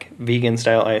creams, like vegan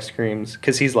style ice creams,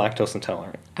 because he's lactose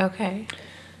intolerant. Okay.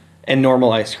 And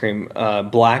normal ice cream,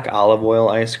 black olive oil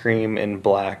ice cream and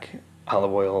black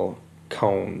olive oil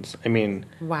cones. I mean,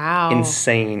 wow.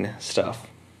 Insane stuff.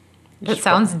 That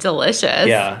sounds delicious.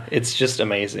 Yeah, it's just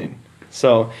amazing.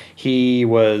 So he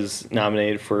was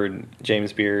nominated for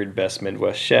James Beard Best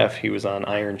Midwest Chef. He was on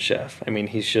Iron Chef. I mean,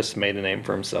 he's just made a name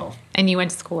for himself. And you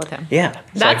went to school with him. Yeah. So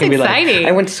That's exciting.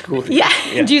 I went to school with him.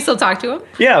 Yeah. Do you still talk to him?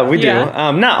 Yeah, we do.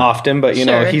 Not often, but, you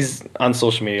know, Sure. he's on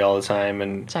social media all the time.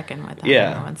 And check in with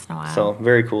him once in a while. So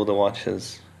very cool to watch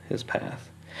his path.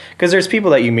 Because there's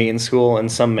people that you meet in school, and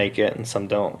some make it and some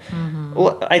don't.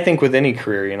 Well, I think with any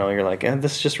career, you know, you're like,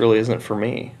 this just really isn't for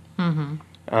me.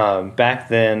 Back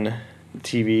then,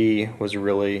 TV was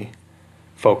really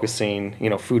focusing, you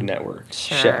know, Food Network,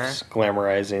 chefs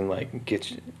glamorizing, like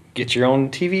get your own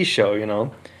TV show, you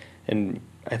know. And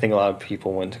I think a lot of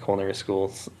people went to culinary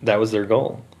schools. That was their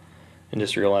goal. And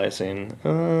just realizing,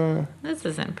 this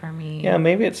isn't for me. Yeah,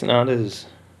 maybe it's not as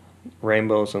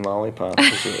rainbows and lollipops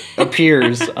as it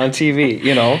appears on TV,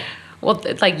 you know? Well,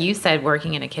 it's like you said,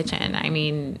 working in a kitchen. I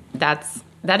mean, that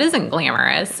isn't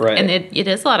glamorous. Right. And it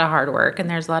is a lot of hard work, and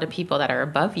there's a lot of people that are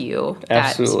above you that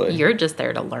Absolutely. you're just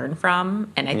there to learn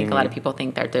from. And I think a lot of people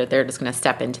think they're just going to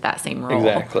step into that same role.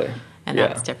 Exactly. And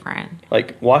that's different.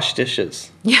 Like, wash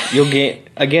dishes. You'll gain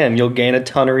a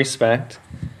ton of respect.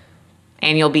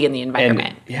 And you'll be in the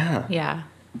environment. And, Yeah.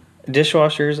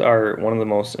 Dishwashers are one of the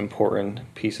most important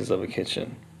pieces of a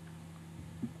kitchen.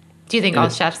 Do you think all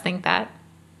chefs think that?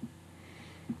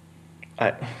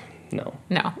 No.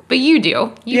 No. But you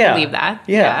do. You believe that.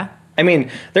 Yeah. I mean,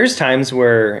 there's times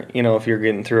where, you know, if you're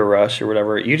getting through a rush or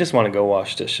whatever, you just want to go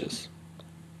wash dishes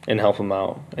and help them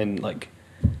out and, like,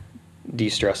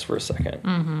 de-stress for a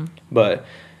second. But,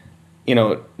 you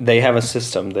know, they have a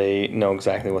system. They know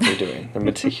exactly what they're doing. They're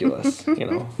meticulous, you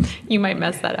know. You might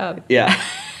mess that up. Yeah,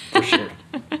 for sure.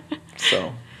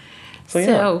 So yeah.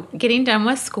 So getting done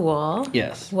with school.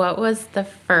 Yes. What was the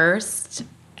first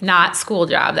not school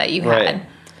job that you had?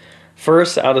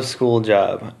 First out of school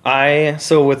job.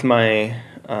 So with my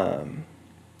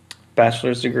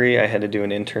bachelor's degree, I had to do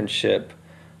an internship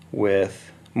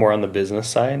with more on the business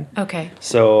side. Okay.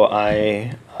 So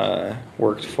I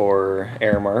worked for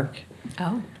Aramark.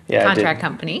 Oh. Yeah, contract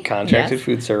company. Contracted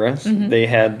food service. They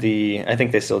had I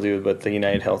think they still do, but the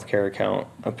United Healthcare account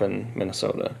up in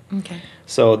Minnesota. Okay.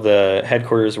 So the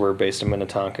headquarters were based in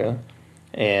Minnetonka,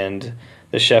 and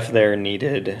the chef there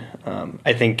needed,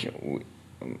 I think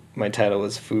my title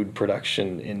was food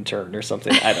production intern or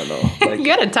something. I don't know. Like, you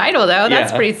got a title, though.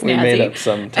 That's pretty snazzy. We made up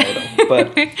some title.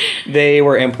 But they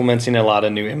were implementing a lot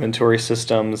of new inventory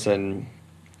systems, and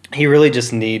he really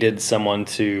just needed someone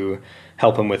to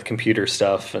help him with computer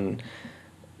stuff and,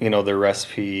 you know, the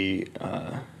recipe,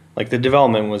 like the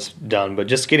development was done, but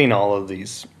just getting all of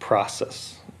these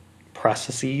processes,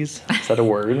 is that a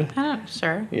word?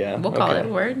 Sure. Yeah. We'll call it a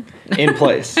word. In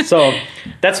place. So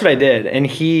that's what I did. And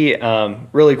he,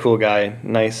 really cool guy,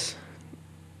 nice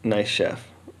chef.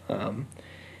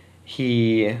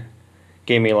 He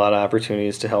gave me a lot of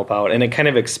opportunities to help out, and it kind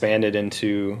of expanded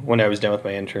into, when I was done with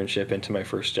my internship, into my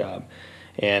first job.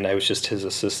 And I was just his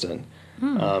assistant.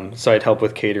 So I'd help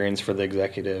with caterings for the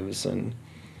executives and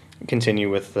continue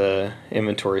with the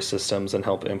inventory systems and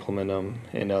help implement them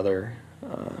in other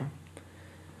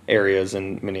areas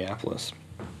in Minneapolis.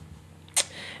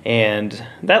 And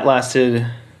that lasted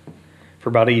for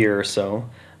about a year or so.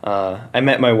 I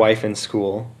met my wife in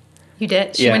school. You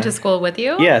did? She went to school with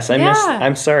you? Yes,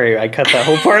 I'm sorry, I cut that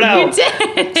whole part out.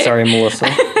 You did. Sorry, Melissa.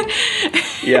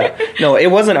 Yeah. No, it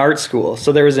wasn't art school.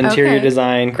 So there was interior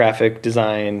design, graphic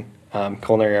design,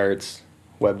 culinary arts,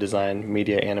 web design,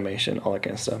 media, animation, all that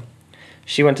kind of stuff.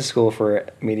 She went to school for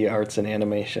media arts and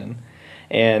animation.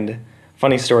 And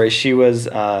funny story, she was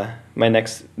the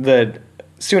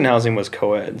student housing was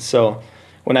co-ed. So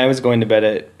when I was going to bed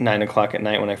at 9 o'clock at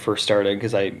night when I first started,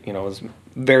 because I, you know, was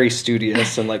very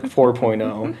studious and like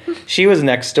 4.0, she was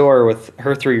next door with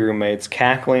her 3 roommates,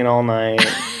 cackling all night,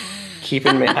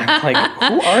 keeping me. I'm like,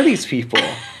 who are these people?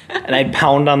 And I'd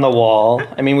pound on the wall.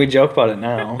 I mean, we joke about it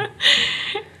now.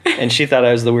 And she thought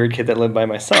I was the weird kid that lived by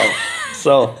myself.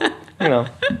 So, you know,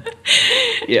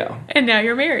 yeah. And now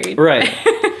you're married. Right.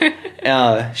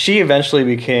 She eventually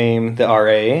became the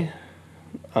RA,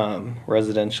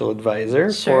 residential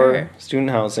advisor for student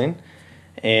housing.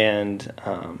 And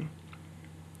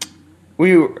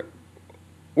we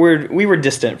were we were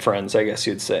distant friends, I guess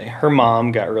you'd say. Her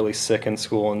mom got really sick in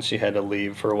school, and she had to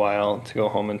leave for a while to go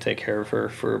home and take care of her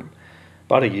for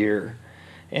about a year.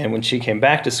 And when she came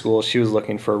back to school, she was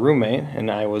looking for a roommate,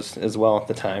 and I was as well at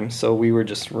the time. So we were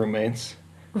just roommates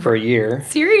for a year.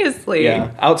 Seriously?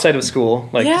 Yeah, outside of school,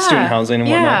 like student housing and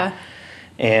whatnot. Yeah.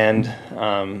 And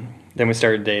then we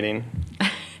started dating.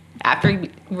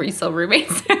 Were you still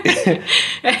roommates?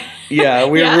 Yeah,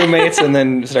 we were roommates and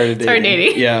then started dating. Started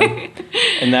dating. Yeah.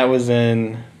 And that was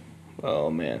in,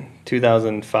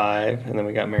 2005, and then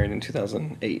we got married in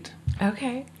 2008.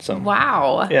 Okay. So.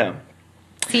 Wow. Yeah.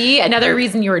 See, another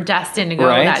reason you were destined to go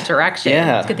in that direction.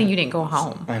 Yeah. It's a good thing you didn't go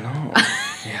home. I know.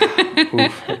 Yeah.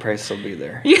 Oof, I'd probably still be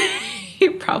there.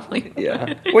 You probably would.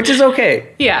 Yeah. Which is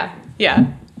okay. Yeah.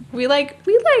 We like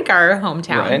our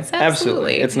hometowns. Right?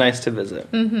 Absolutely. It's nice to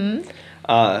visit. Mm-hmm.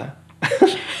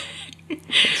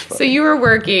 So you were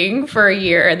working for a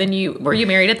year, and then were you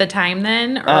married at the time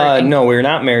then? Or no, we were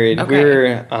not married. Okay. We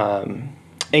were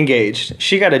engaged.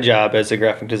 She got a job as a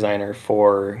graphic designer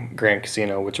for Grand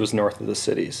Casino, which was north of the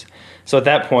cities. So at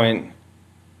that point,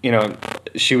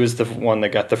 she was the one that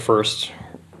got the first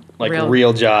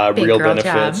real job, real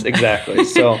benefits. Job. Exactly.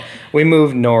 So we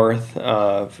moved north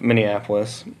of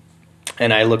Minneapolis,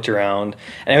 and I looked around,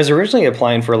 and I was originally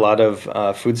applying for a lot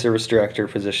of food service director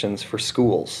positions for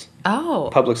schools. Oh.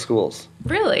 Public schools.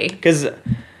 Really? Because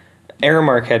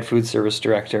Aramark had food service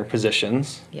director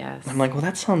positions. Yes. I'm like, well,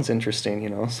 that sounds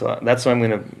interesting, so that's what I'm going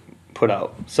to put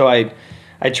out. So I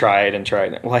tried and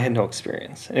tried. Well, I had no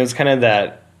experience. And it was kind of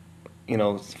that,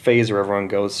 phase where everyone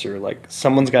goes through, like,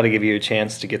 someone's got to give you a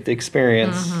chance to get the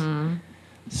experience. Mm-hmm.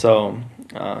 So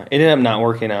it ended up not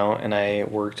working out, and I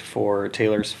worked for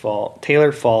Taylor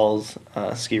Falls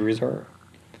Ski Resort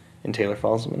in Taylor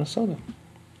Falls, Minnesota.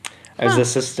 I was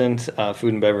assistant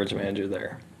food and beverage manager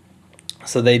there.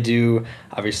 So they do,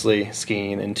 obviously,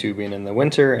 skiing and tubing in the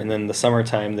winter, and then the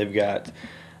summertime they've got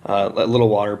a little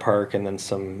water park and then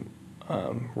some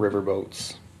river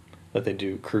boats that they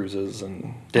do cruises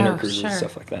and dinner cruises and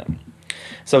stuff like that.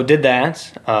 So did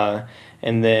that,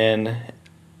 and then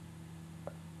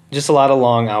just a lot of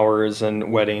long hours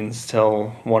and weddings till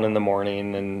 1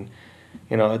 a.m. And,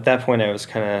 at that point I was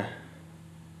kind of,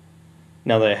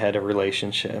 now that I had a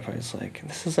relationship, I was like,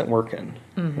 this isn't working.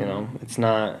 Mm-hmm. It's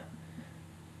not,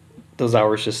 those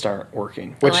hours just aren't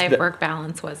working. The life-work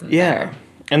balance wasn't there. Yeah,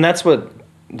 and that's what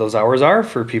those hours are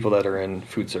for people that are in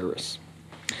food service.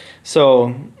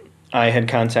 So I had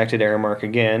contacted Aramark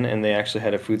again, and they actually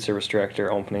had a food service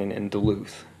director opening in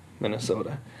Duluth,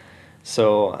 Minnesota.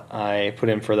 So I put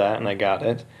in for that, and I got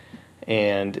it.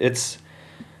 And it's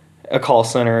a call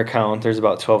center account. There's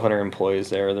about 1,200 employees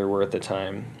there were at the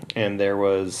time. And there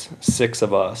was 6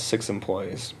 of us, 6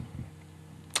 employees.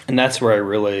 And that's where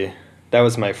that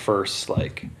was my first,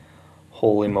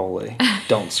 holy moly,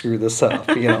 don't screw this up,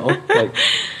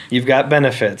 you've got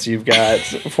benefits, you've got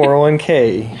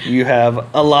 401k, you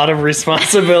have a lot of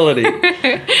responsibility.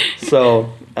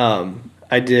 So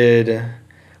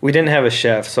we didn't have a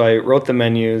chef, so I wrote the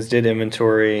menus, did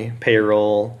inventory,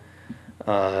 payroll,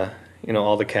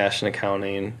 all the cash and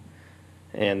accounting,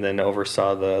 and then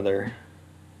oversaw the other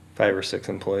 5 or 6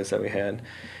 employees that we had.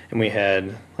 And we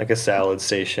had a salad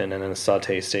station and then a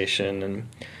saute station. And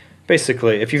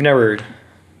basically, if you've never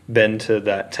been to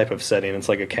that type of setting, it's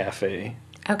like a cafe.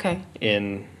 Okay.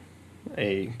 In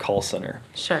a call center.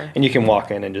 Sure. And you can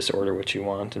walk in and just order what you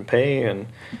want and pay, and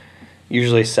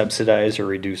usually subsidize or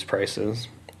reduce prices.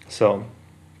 So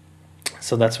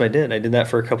that's what I did. I did that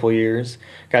for a couple of years.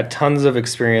 Got tons of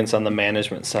experience on the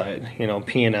management side,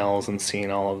 P&Ls and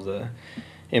seeing all of the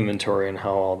inventory and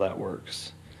how all that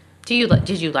works.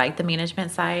 Did you like the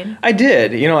management side? I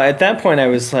did. At that point I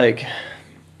was like,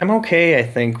 I'm okay, I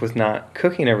think, with not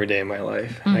cooking every day of my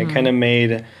life. Mm-hmm. I kind of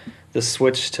made the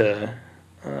switch to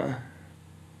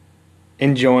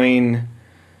enjoying,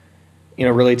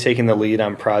 really taking the lead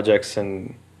on projects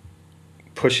and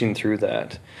pushing through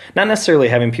that. Not necessarily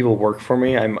having people work for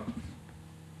me. I'm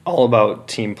all about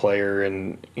team player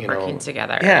and, working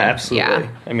together. Yeah, absolutely.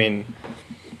 Yeah. I mean,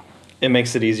 it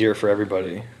makes it easier for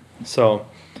everybody. So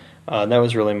that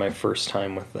was really my first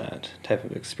time with that type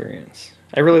of experience.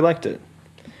 I really liked it.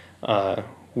 That's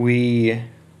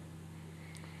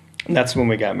when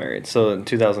we got married. So in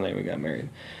 2008 we got married.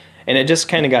 And it just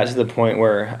kind of got to the point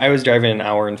where I was driving an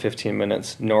hour and 15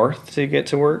 minutes north to get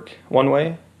to work one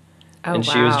way. Oh, and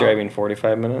she was driving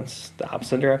 45 minutes the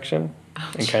opposite direction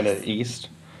and kind of east.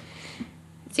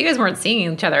 So you guys weren't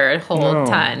seeing each other a whole No.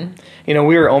 ton. We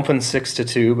were open 6 to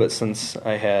 2, but since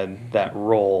I had that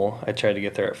role, I tried to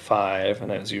get there at 5,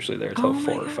 and I was usually there till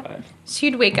 4 or 5. So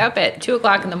you'd wake up at 2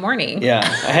 o'clock in the morning. Yeah,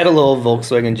 I had a little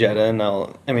Volkswagen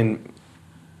Jetta, and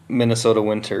Minnesota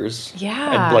winters.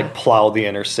 Yeah. I'd like plow the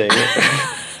interstate.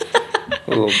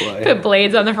 Oh boy. Put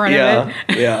blades on the front of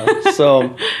it. Yeah.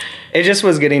 So it just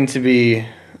was getting to be a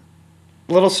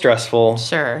little stressful.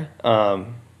 Sure.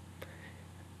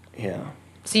 Yeah.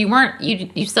 So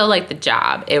you still liked the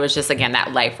job. It was just, again,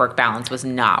 that life-work balance was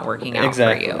not working out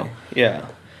for you. Yeah.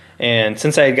 And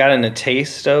since I had gotten a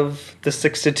taste of the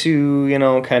 6 to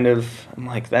 2, kind of, I'm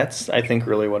like, that's, I think,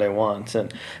 really what I want.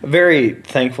 And very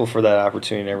thankful for that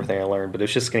opportunity and everything I learned, but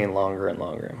it's just getting longer and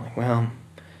longer. I'm like, well,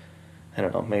 I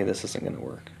don't know, maybe this isn't going to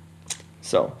work.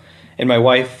 So, and my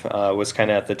wife was kind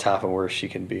of at the top of where she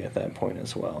could be at that point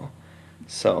as well.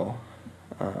 So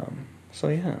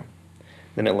yeah.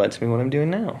 Then it led to me what I'm doing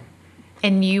now.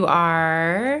 And you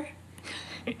are?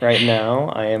 Right now,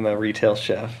 I am a retail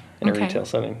chef in a retail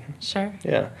setting. Sure.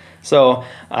 Yeah. So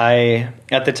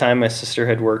at the time, my sister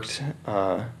had worked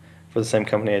for the same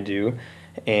company I do,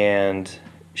 and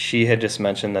she had just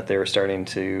mentioned that they were starting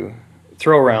to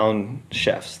throw around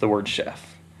chefs, the word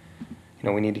chef.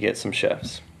 We need to get some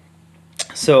chefs.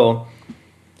 So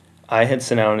I had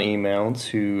sent out an email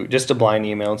just a blind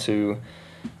email to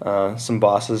some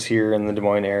bosses here in the Des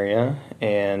Moines area,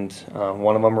 and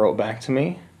one of them wrote back to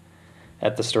me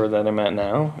at the store that I'm at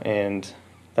now, and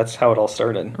that's how it all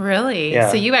started. Really? Yeah.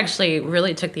 So you actually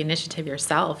really took the initiative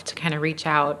yourself to kind of reach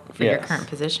out for your current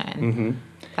position. Mm-hmm.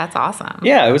 That's awesome.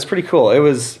 Yeah, it was pretty cool. It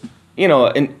was,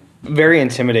 very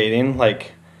intimidating.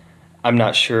 Like, I'm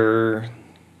not sure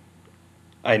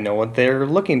I know what they're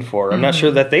looking for. I'm not sure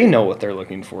that they know what they're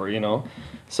looking for,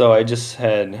 So I just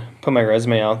had put my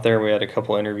resume out there. We had a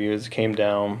couple interviews, came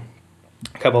down,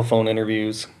 a couple phone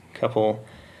interviews, a couple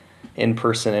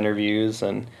in-person interviews,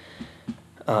 and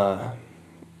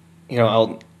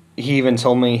he even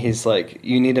told me, he's like,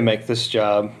 you need to make this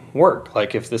job work.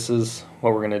 Like, if this is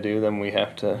what we're going to do, then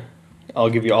I'll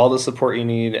give you all the support you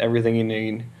need, everything you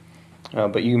need,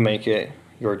 but you make it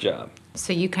your job.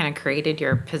 So you kind of created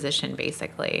your position,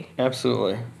 basically.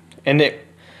 Absolutely. And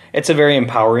it's a very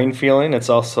empowering feeling. It's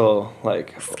also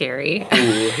like scary.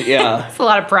 Ooh, yeah. It's a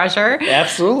lot of pressure.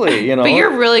 Absolutely, But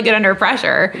you're really good under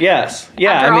pressure. Yes.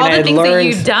 Yeah. After all the things that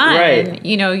you've done, right.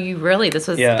 You really, this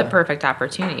was the perfect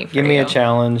opportunity for you. Give me a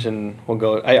challenge and we'll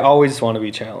go. I always want to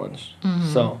be challenged.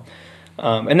 Mm-hmm. So,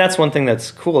 and that's one thing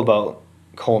that's cool about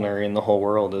culinary in the whole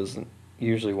world is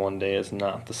usually one day is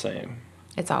not the same.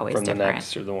 It's always from different. The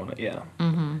next or the one, yeah.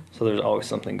 Mm-hmm. So there's always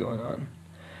something going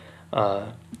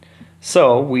on.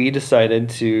 So we decided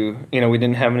to, we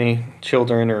didn't have any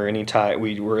children or any tie.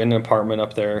 We were in an apartment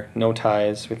up there, no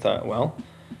ties. We thought, well,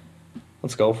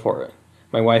 let's go for it.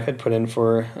 My wife had put in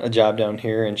for a job down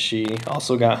here, and she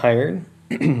also got hired.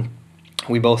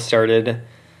 We both started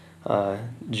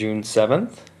June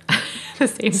 7th.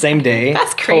 The same day.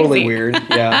 That's crazy. Totally weird,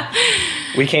 yeah.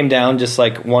 We came down just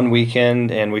like one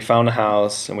weekend, and we found a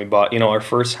house, and we bought, our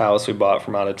first house we bought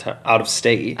from out of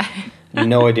state.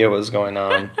 No idea what was going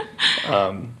on.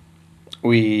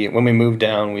 When we moved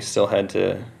down, we still had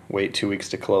to wait 2 weeks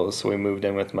to close, so we moved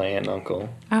in with my aunt and uncle,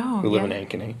 who live in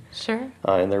Ankeny. Sure.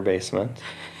 In their basement,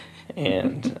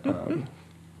 and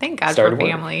thank God for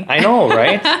family. I know,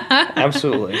 right?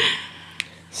 Absolutely.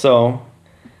 So,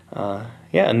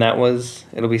 and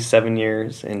it'll be 7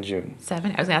 years in June.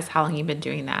 7? I was going to ask how long you've been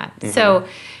doing that. Mm-hmm. So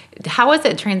how was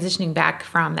it transitioning back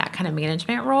from that kind of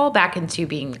management role back into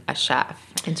being a chef,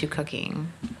 into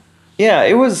cooking? Yeah,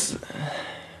 it was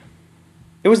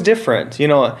different.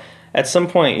 At some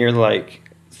point you're like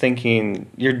thinking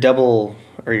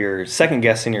you're second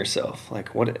guessing yourself.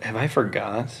 Like, what have I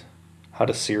forgot? How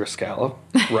to sear a scallop,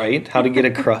 right? How to get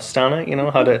a crust on it,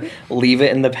 how to leave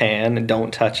it in the pan and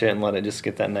don't touch it and let it just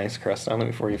get that nice crust on it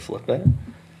before you flip it.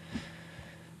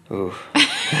 Ooh.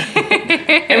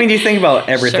 You think about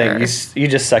everything. Sure. You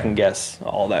just second guess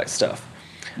all that stuff.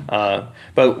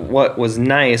 But what was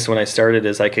nice when I started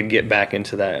is I could get back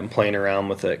into that and playing around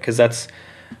with it, because that's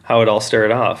how it all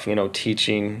started off,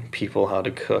 teaching people how to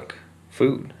cook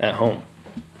food at home,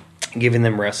 giving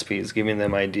them recipes, giving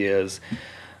them ideas,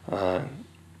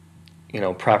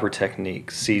 proper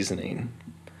techniques, seasoning.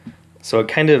 So it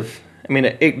kind of,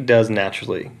 it does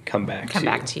naturally come back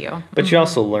to you. But you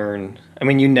also learn,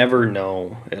 you never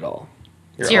know it all.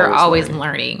 You're always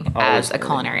learning as a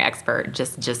culinary expert,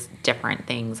 just different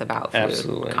things about food.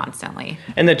 Absolutely. Constantly.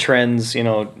 And the trends,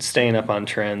 staying up on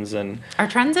trends. And are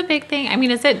trends a big thing?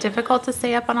 Is it difficult to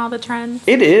stay up on all the trends?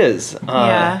 It is.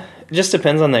 Yeah. It just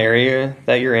depends on the area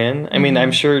that you're in. I mean,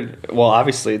 I'm sure, well,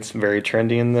 obviously it's very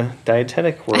trendy in the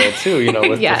dietetic world too, you know,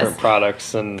 with Yes. different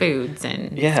products and Foods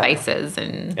and Yeah. spices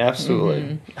and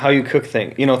absolutely. How you cook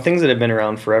things, you know, things that have been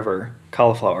around forever.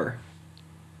 Cauliflower.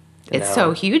 it's Now-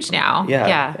 so huge now.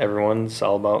 Yeah, everyone's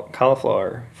all about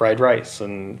cauliflower, fried rice,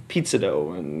 and pizza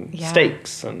dough, and Yeah.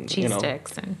 steaks, and Cheese you know,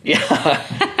 sdon't and yeah,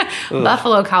 Ugh.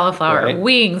 buffalo cauliflower Right.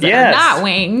 wings that Yes. are not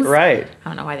wings. Right, I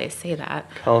don't know why they say that.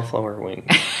 cauliflower wings.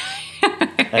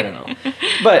 I don't know,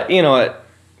 but you know what?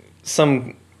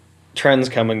 Some trends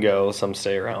come and go. Some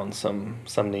stay around. Some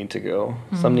need to go.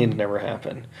 Some need to never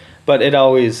happen. But it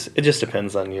just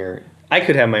depends on your. I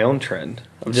could have my own trend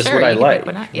of just Sure, what I you can like. pick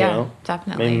one up. you Yeah, know?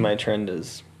 definitely. Maybe my trend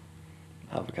is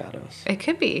avocados. It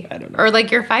could be. I don't know. Or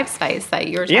like your 5 spice that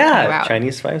you were talking Yeah, about.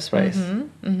 Chinese 5 spice.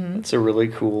 It's a really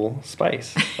cool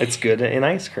spice. It's good in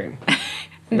ice cream.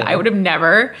 I would have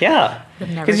never. Yeah, I've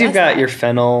never because you've guessed got that. your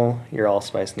fennel, your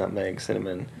allspice, nutmeg,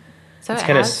 cinnamon. So It's it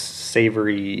kind of has.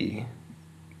 savory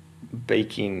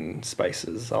baking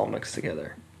spices all mixed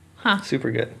together. Huh. Super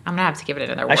good. I'm gonna have to give it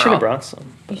another whirl. I should have brought some.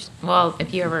 Well,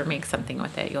 if you ever make something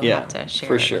with it, you'll Yeah, have to share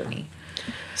for it sure. with me.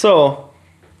 So,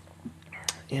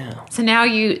 yeah. So now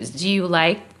do you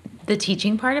like the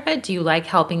teaching part of it? Do you like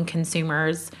helping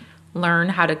consumers learn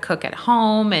how to cook at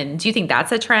home? And do you think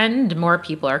that's a trend? More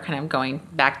people are kind of going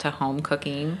back to home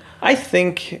cooking. I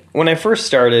think when I first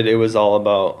started, it was all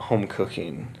about home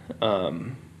cooking.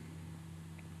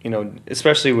 You know,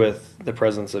 especially with the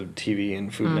presence of TV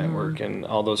and Food Network and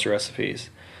all those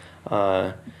recipes.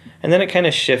 And then it kind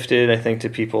of shifted, I think, to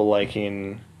people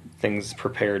liking things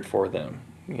prepared for them.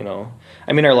 You know,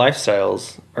 I mean, our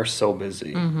lifestyles are so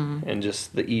busy and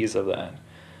just the ease of that.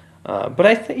 But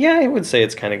I would say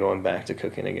it's kind of going back to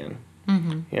cooking again.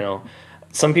 You know,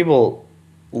 some people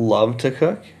love to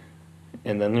cook,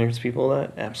 and then there's people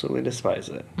that absolutely despise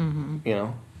it. You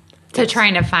know, So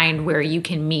trying to find where you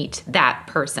can meet that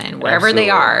person, wherever they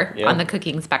Absolutely, are yeah. on the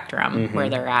cooking spectrum, where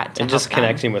they're at. To and help just them.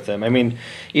 connecting with them. I mean,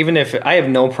 even if I have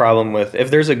no problem with if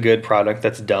there's a good product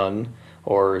that's done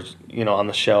or you know on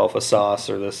the shelf, a sauce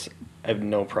or this, I have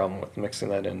no problem with mixing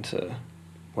that into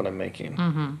what I'm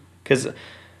making. Because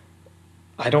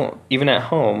I don't even at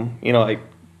home. You know, I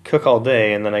cook all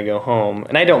day and then I go home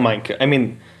and I don't mind. I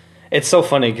mean, it's so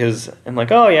funny because I'm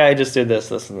like, oh yeah, I just did this,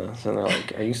 this, and this, and they're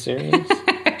like, are you serious?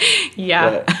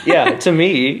 Yeah. But, yeah, to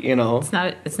me, you know,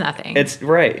 It's nothing. it's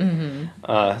right.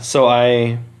 So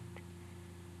I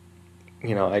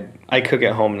cook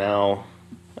at home now.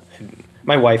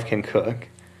 My wife can cook,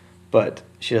 but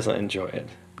she doesn't enjoy it.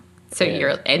 So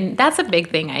and that's a big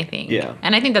thing, I think. Yeah.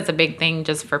 And I think that's a big thing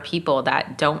just for people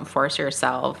that don't force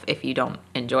yourself if you don't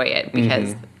enjoy it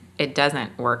because it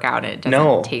doesn't work out and it doesn't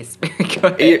No. taste very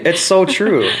good. It's so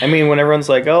true. I mean, when everyone's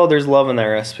like, "Oh, there's love in that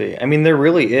recipe," I mean, there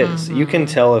really is. You can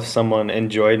tell if someone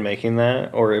enjoyed making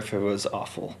that or if it was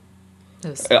awful. It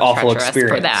was An awful treacherous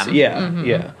experience. for them.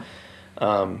 Yeah,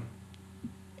 yeah.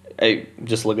 I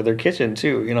just look at their kitchen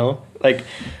too. You know, like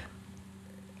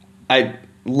I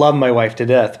love my wife to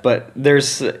death, but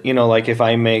there's like if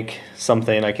I make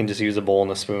something, I can just use a bowl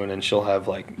and a spoon, and she'll have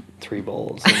like 3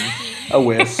 bowls and a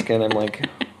whisk, and I'm like,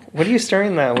 "What are you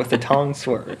stirring that with the tongs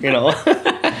for?" You know,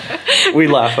 we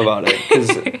laugh about it because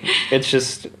it's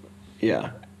just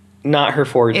not her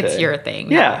forte. It's your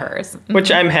thing, yeah, not hers.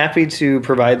 Which I'm happy to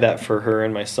provide that for her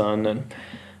and my son,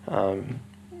 and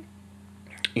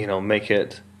make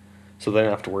it so they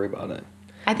don't have to worry about it.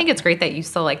 I think it's great that you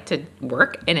still like to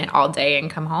work in it all day and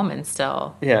come home and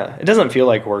still. Yeah, it doesn't feel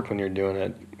like work when you're doing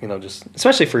it, just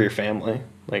especially for your family.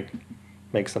 Like,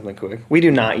 make something quick. We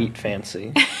do not eat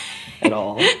fancy at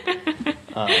all.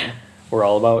 We're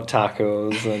all about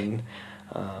tacos and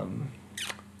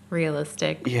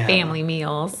Realistic Yeah. family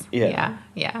meals. Yeah.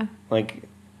 Yeah. like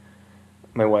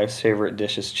my wife's favorite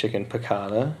dish is chicken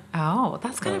piccata. Oh,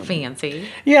 that's kind of fancy.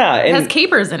 Yeah, It has and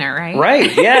capers in it, right?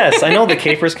 right, yes, I know the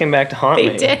capers came back to haunt They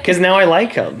me did. because now I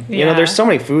like them. Yeah. There's so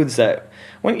many foods that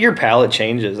when your palate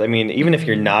changes. I mean, even if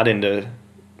you're not into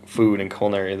food and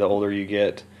culinary, the older you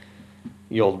get,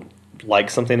 you'll like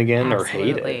something again or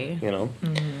hate Absolutely.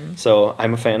 it. So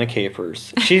I'm a fan of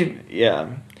capers.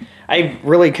 I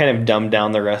really kind of dumbed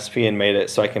down the recipe and made it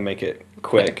so I can make it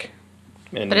quick.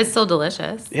 And But it's still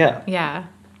delicious. yeah, Yeah.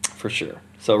 for sure.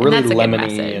 So really that's a good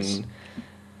lemony message. and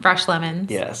Fresh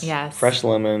lemons. yes, Yes. fresh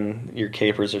lemon. Your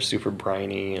capers are super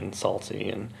briny and salty,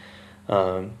 and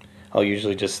I'll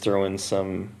usually just throw in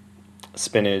some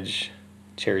spinach,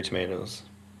 cherry tomatoes,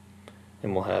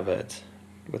 and we'll have it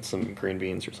with some green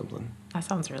beans or something. That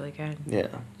sounds really good. Yeah.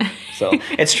 So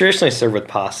it's traditionally served with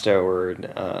pasta or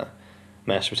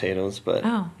mashed potatoes, but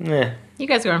You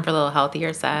guys are going for a little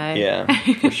healthier side. Yeah,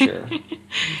 for sure.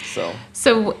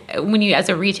 So when you, as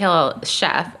a retail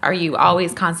chef, are you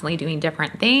always constantly doing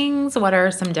different things? What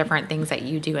are some different things that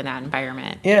you do in that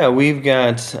environment? Yeah, we've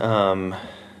got,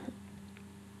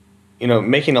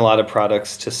 making a lot of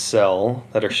products to sell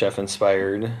that are chef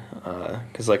inspired.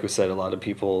 Because like we said, a lot of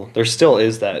people, there still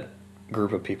is that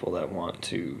group of people that want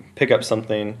to pick up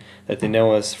something that they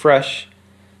know is fresh.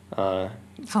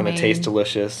 It's going to taste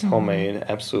delicious, homemade,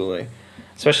 absolutely.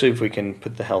 Especially if we can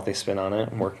put the healthy spin on it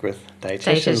and work with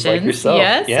dietitians like yourself.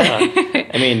 Yes. Yeah.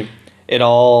 I mean,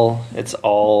 it's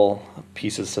all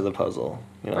pieces to the puzzle.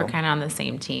 We're kind of on the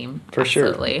same team. For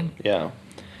Absolutely. sure.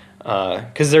 Yeah.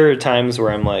 Because there are times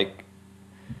where I'm like,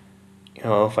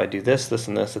 if I do this, this,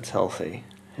 and this, it's healthy.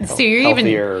 So you're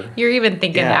even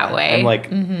thinking that way. I'm like,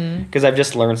 because I've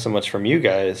just learned so much from you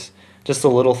guys, just the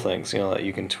little things, that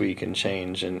you can tweak and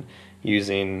change, and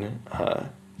using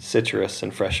citrus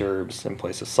and fresh herbs in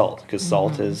place of salt, because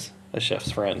salt is a chef's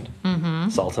friend.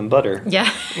 Salt and butter.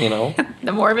 Yeah.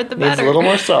 The more of it, the better. Needs a little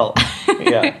more salt.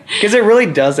 Yeah. Because it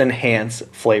really does enhance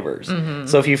flavors.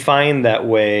 So if you find that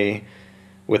way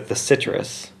with the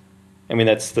citrus, I mean,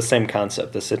 that's the same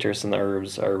concept. The citrus and the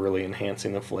herbs are really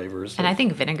enhancing the flavors. And I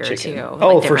think vinegar, too.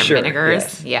 Oh, for sure. Vinegars.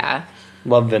 Yes. Yeah.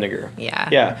 Love vinegar. Yeah.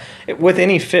 Yeah. With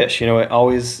any fish, I've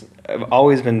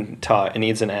always been taught it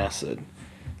needs an acid.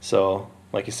 So,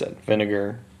 like you said,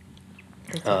 vinegar,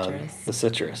 the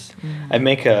citrus. I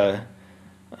make like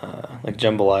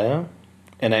jambalaya,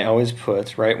 and I always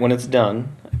put, right when it's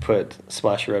done, I put a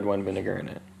splash of red wine vinegar in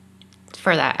it.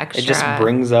 For that extra. It just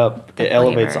brings up, it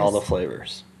elevates all the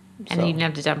flavors. And you didn't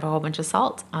have to dump a whole bunch of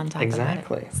salt on top of it.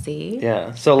 Exactly. See?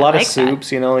 Yeah. So a lot of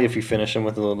soups, if you finish them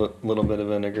with a little bit of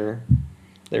vinegar,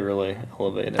 they really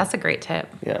elevate it. That's a great tip.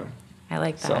 Yeah. I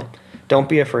like that. So don't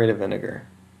be afraid of vinegar.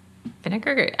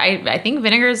 Vinegar, I think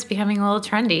vinegar is becoming a little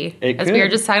trendy. We were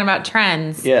just talking about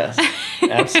trends. Yes,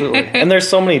 absolutely. And there's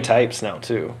so many types now,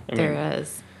 too. There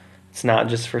is. It's not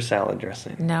just for salad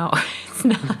dressing. No, it's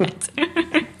not.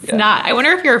 It's not. I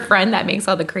wonder if your friend that makes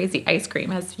all the crazy ice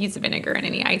cream has used vinegar in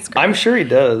any ice cream. I'm sure he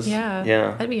does. Yeah.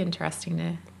 That'd be interesting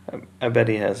to... I bet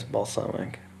he has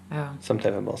balsamic. Oh. Some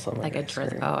type of balsamic. Like a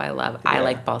drizzle. Oh, I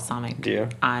like balsamic. Do you?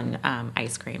 On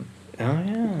ice cream. Oh,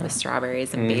 yeah. With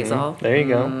strawberries and basil. There you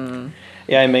go.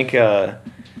 Yeah, I make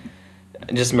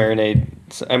just marinate.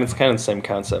 I mean, it's kind of the same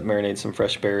concept. Marinate some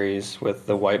fresh berries with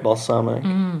the white balsamic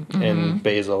and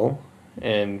basil,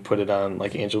 and put it on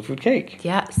like angel food cake.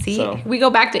 Yeah, see, we go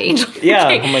back to angel food cake.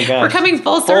 Yeah, oh my gosh, we're coming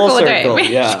full circle with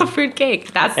it. Yeah. Angel food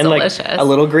cake. That's and delicious. Like a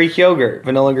little Greek yogurt,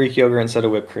 vanilla Greek yogurt instead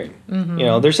of whipped cream.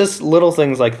 There's just little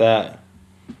things like that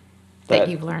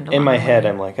you've learned. In my head,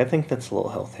 I'm like, I think that's a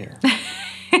little healthier.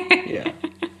 Yeah.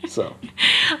 So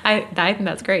I think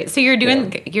that's great. So you're doing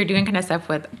kind of stuff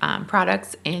with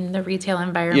products in the retail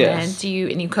environment. Yes.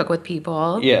 You cook with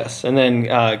people? Yes, and then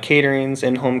caterings,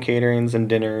 in-home caterings and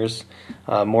dinners,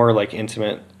 more like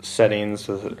intimate settings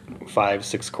with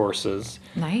 5-6 courses.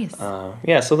 Nice.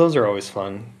 So those are always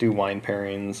fun. Do wine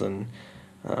pairings and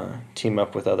team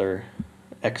up with other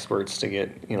experts to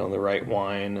get the right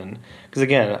wine, and because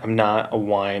again, I'm not a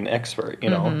wine expert.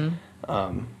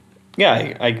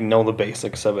 I know the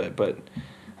basics of it, but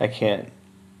I can't.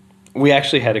 We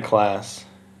actually had a class,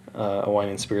 a wine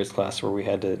and spirits class, where we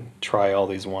had to try all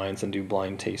these wines and do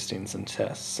blind tastings and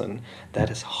tests, and that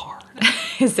is hard.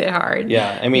 Is it hard?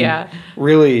 Yeah, I mean,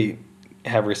 really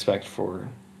have respect for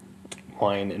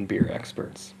wine and beer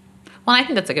experts. Well, I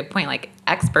think that's a good point. Like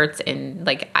experts in,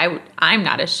 like I'm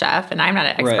not a chef and I'm not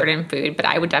an expert in food, but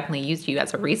I would definitely use you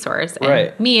as a resource,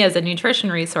 and me as a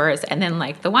nutrition resource, and then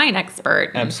like the wine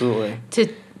expert. Absolutely.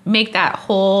 To make that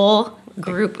whole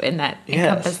group in that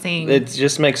encompassing. It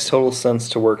just makes total sense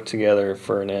to work together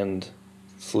for an end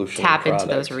solution. Tap into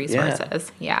those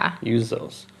resources. Yeah. Use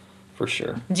those for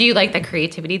sure. Do you like the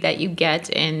creativity that you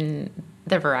get in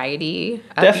the variety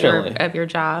of your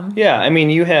job? Yeah, I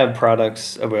mean, you have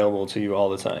products available to you all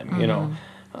the time.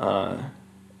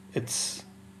 It's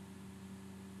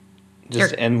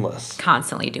just endless.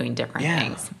 Constantly doing different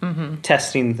things.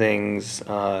 Testing things,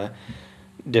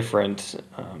 different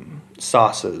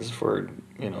sauces for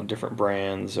different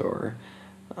brands, or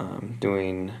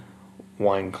doing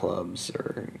wine clubs,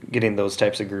 or getting those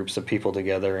types of groups of people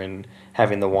together and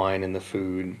having the wine and the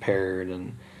food paired,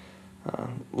 and a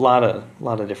lot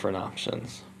of different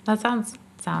options. That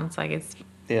sounds like it's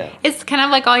it's kind of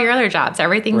like all your other jobs.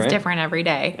 Everything's different every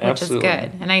day, which Absolutely. is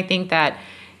good. And I think that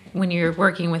when you're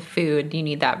working with food, you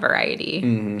need that variety.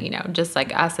 Just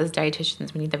like us as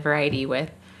dietitians, we need the variety with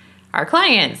our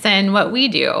clients and what we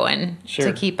do, and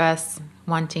to keep us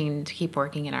wanting to keep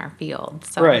working in our field.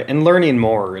 So. Right, and learning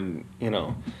more, and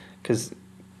because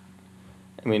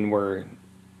I mean, we're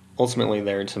ultimately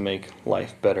there to make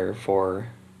life better for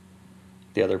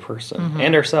the other person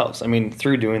and ourselves. I mean,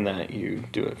 through doing that, you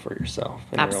do it for yourself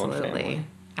and your own family.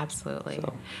 Absolutely.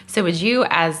 So would you,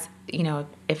 as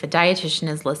if a dietitian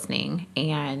is listening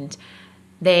and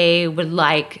they would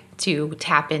like to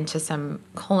tap into some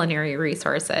culinary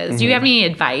resources, do you have any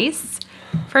advice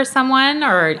for someone,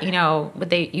 or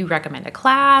would you recommend a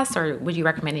class, or would you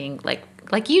recommending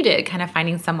like you did, kind of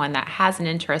finding someone that has an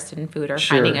interest in food, or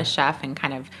finding a chef and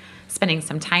kind of spending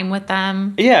some time with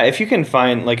them? Yeah, if you can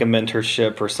find like a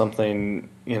mentorship or something,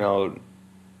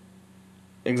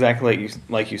 exactly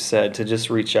like you said, to just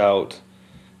reach out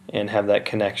and have that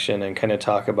connection and kind of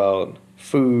talk about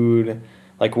food,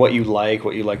 like what you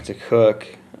like to cook,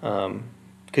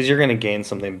 because you're going to gain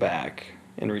something back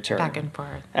in return. Back and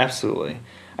forth. Absolutely.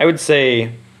 I would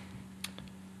say,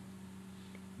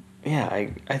 yeah,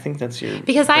 I think that's your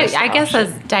because I guess option.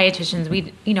 as dietitians,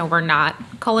 we're not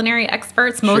culinary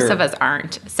experts. Most of us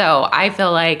aren't. So I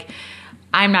feel like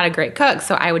I'm not a great cook,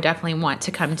 so I would definitely want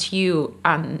to come to you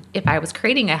if I was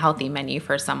creating a healthy menu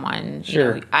for someone.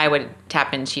 I would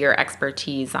tap into your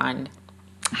expertise on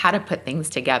how to put things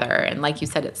together. And like you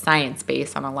said, it's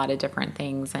science-based on a lot of different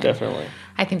things. And definitely.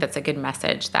 I think that's a good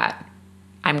message that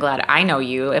I'm glad I know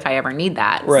you if I ever need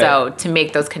that. Right. So to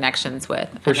make those connections with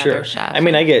another chef. I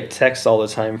mean, I get texts all the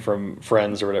time from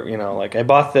friends or whatever, like, I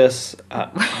bought this.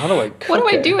 How do I cook What do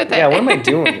I do with it? Yeah, what am I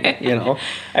doing?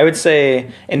 I would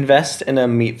say invest in a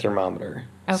meat thermometer.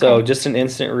 Okay. So just an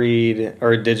instant read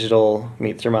or a digital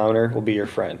meat thermometer will be your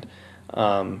friend.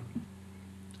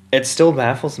 It still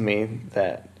baffles me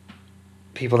that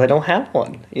people that don't have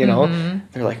one,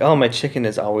 they're like, oh, my chicken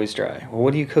is always dry. Well,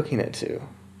 what are you cooking it to?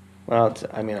 Well,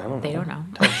 I don't know. They don't know.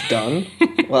 Until it's done.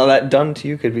 Well, that done to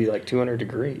you could be like 200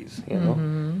 degrees,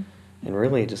 And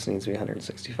really it just needs to be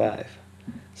 165.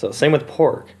 So same with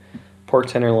pork. Pork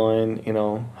tenderloin,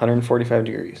 145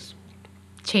 degrees.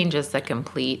 Changes the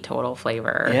complete total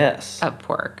flavor of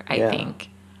pork, I think.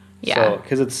 Yeah. So,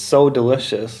 because it's so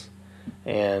delicious.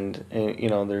 And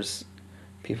there's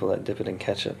people that dip it in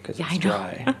ketchup because it's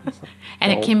dry. It's like,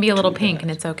 and it can be a little pink, and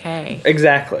it's okay.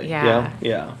 Exactly. Yeah.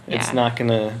 Yeah. It's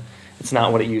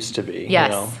not what it used to be.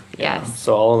 Yes. Yes.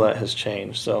 So all of that has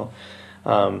changed. So,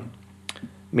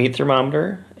 meat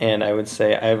thermometer, and I would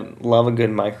say I love a good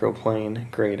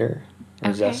microplane grater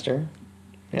or zester.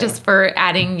 Yeah. Just for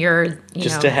adding your,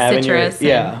 just to have citrus.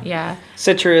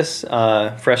 Citrus,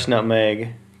 fresh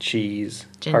nutmeg, cheese,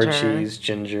 ginger. hard cheese,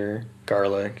 ginger,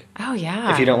 garlic. Oh,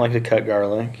 yeah. If you don't like to cut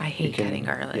garlic. I hate cutting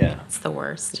garlic. Yeah. It's the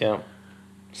worst. Yeah.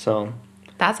 So.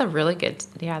 That's a really good,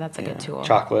 that's a good tool.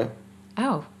 Chocolate.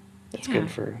 Oh, it's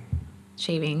good for.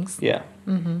 Shavings. Yeah.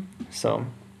 Mm-hmm. So,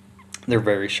 they're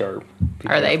very sharp.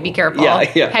 Are they? Be careful.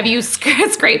 Yeah. Have you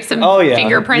scraped some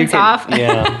fingerprints off?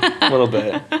 Yeah, a little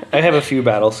bit. I have a few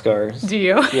battle scars. Do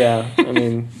you? Yeah.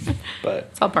 But.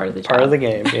 It's all part of the job. Part of the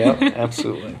game. Yeah,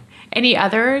 absolutely. Any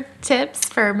other tips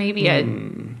for maybe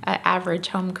an average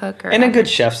home cook? And a good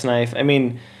chef's knife. I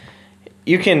mean,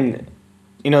 you can,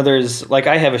 there's, like,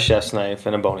 I have a chef's knife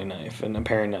and a boning knife and a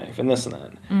paring knife and this and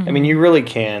that. Mm-hmm. I mean, you really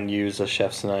can use a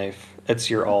chef's knife. It's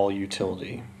your all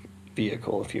utility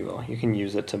vehicle, if you will. You can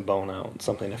use it to bone out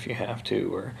something if you have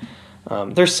to, or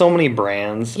there's so many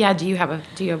brands. Yeah, do you have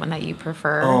one that you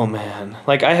prefer? Oh man,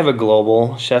 like I have a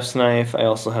Global chef's knife. I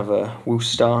also have a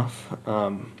Wusthof.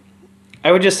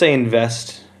 I would just say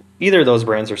invest. Either of those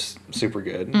brands are super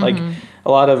good. Mm-hmm. Like a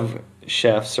lot of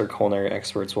chefs or culinary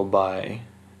experts will buy.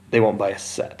 They won't buy a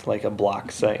set, like a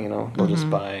block set. They'll just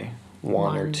buy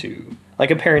one or two. Like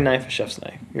a paring knife, a chef's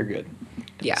knife. You're good.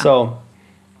 Yeah. So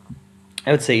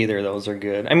I would say either of those are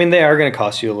good. I mean, they are going to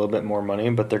cost you a little bit more money,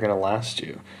 but they're going to last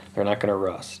you. They're not going to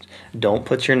rust. Don't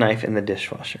put your knife in the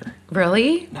dishwasher.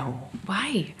 Really? No.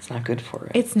 Why? It's not good for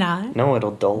it. It's not? No,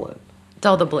 it'll dull it.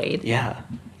 Dull the blade? Yeah.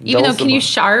 Even though, can you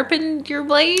sharpen your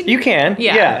blade? You can.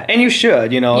 Yeah. And you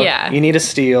should, Yeah. You need a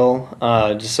steel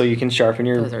just so you can sharpen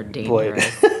your Those are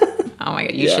dangerous. blade. Oh my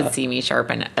God. You should see me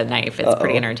sharpen a knife. It's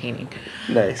pretty entertaining.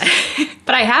 Nice.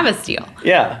 But I have a steel.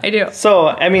 Yeah. I do. So,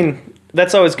 I mean,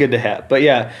 that's always good to have. But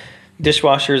yeah,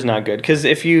 dishwasher is not good. Because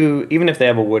even if they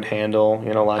have a wood handle,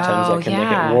 a lot of times that can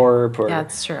make it warp. Or, yeah,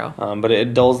 that's true. But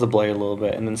it dulls the blade a little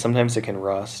bit. And then sometimes it can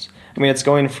rust. I mean, it's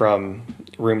going from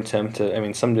room temp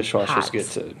to, some dishwashers get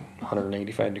to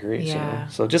 185 degrees. Yeah.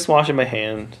 So just wash it by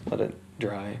hand, let it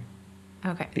dry.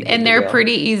 Okay. And they're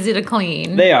pretty easy to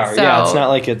clean. They are, yeah. It's not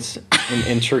like it's an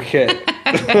intricate.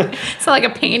 It's not like a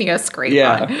pan you scrape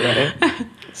on. Right.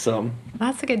 So.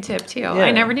 That's a good tip, too. Yeah.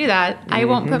 I never knew that. Mm-hmm. I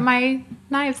won't put my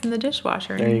knives in the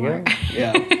dishwasher There you anymore. go.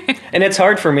 Yeah. And it's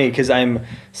hard for me because I'm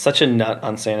such a nut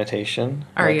on sanitation.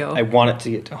 Are Like, you? I want it to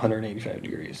get to 185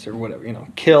 degrees or whatever,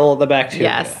 kill the bacteria.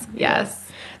 Yes,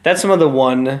 yes. That's some of the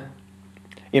one,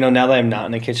 now that I'm not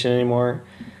in the kitchen anymore,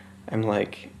 I'm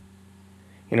like,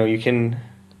 you can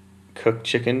cook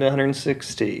chicken to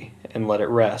 160 and let it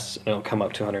rest and it'll come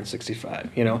up to 165.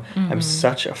 I'm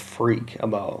such a freak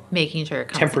about Making sure it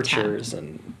comes temperatures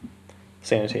and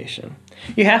sanitation.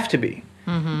 You have to be.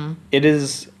 It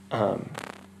is,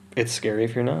 it's scary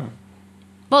if you're not.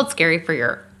 Well, it's scary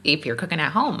if you're cooking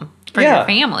at home for your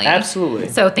family. Absolutely.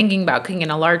 So thinking about cooking on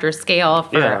a larger scale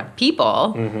for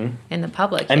people in the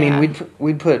public. I mean,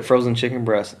 we'd put frozen chicken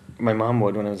breast, my mom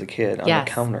would when I was a kid, on the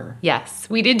counter. Yes,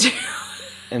 we did too.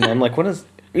 And I'm like, what is,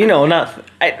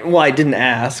 I didn't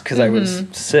ask because I was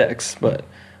 6, but,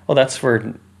 that's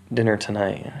for dinner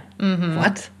tonight.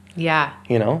 What? Yeah.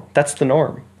 That's the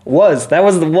norm. That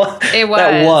was the one. It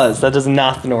was. That is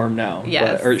not the norm now.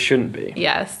 Yes. Or it shouldn't be.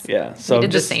 Yes. Yeah. So we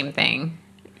did the same thing.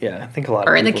 Yeah, I think a lot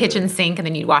of Or in the people kitchen do. sink, and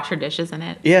then you'd wash your dishes in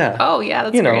it. Yeah. Oh, yeah,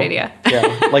 that's a great idea.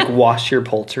 Yeah, like wash your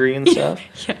poultry and stuff.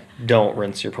 Yeah. Don't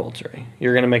rinse your poultry.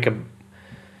 You're going to make a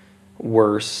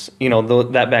worse,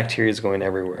 that bacteria is going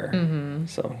everywhere.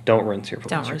 So don't rinse your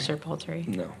poultry. Don't rinse your poultry.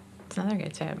 No. It's another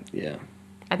good tip. Yeah.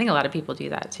 I think a lot of people do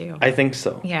that too. I think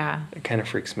so. Yeah. It kind of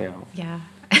freaks me out. Yeah.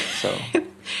 So.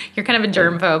 You're kind of a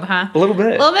germ phobe, huh? A little bit. A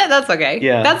little bit? That's okay.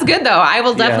 Yeah. That's good, though. I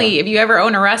will definitely, if you ever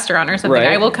own a restaurant or something,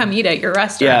 Right. I will come eat at your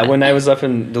restaurant. Yeah, when I was up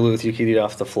in Duluth, you could eat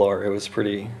off the floor. It was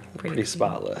pretty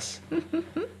spotless.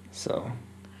 So,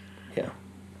 yeah.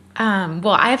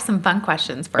 Well, I have some fun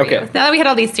questions for you. Okay. Now that we had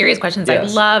all these serious questions, I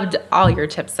Yes. loved all your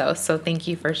tips, though, so thank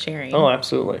you for sharing. Oh,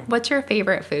 absolutely. What's your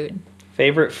favorite food?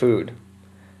 Favorite food?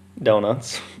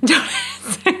 Donuts.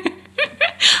 Donuts.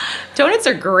 Donuts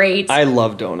are great. I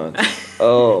love donuts.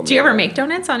 Oh, Do you ever make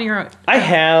donuts on your own? I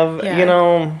have,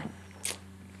 Yeah.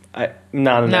 I'm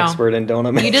not an No. expert in donut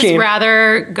You making. just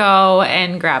rather go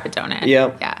and grab a donut.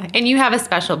 Yep. Yeah. And you have a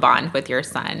special bond with your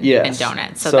son Yes. and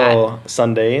donuts. So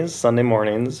Sunday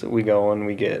mornings, we go and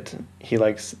he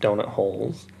likes donut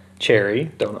holes,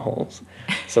 cherry donut holes.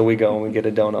 So we go and we get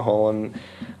a donut hole, and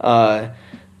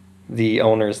the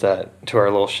owners to our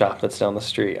little shop that's down the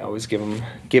street always give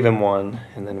him one,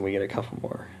 and then we get a couple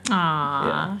more. Aww.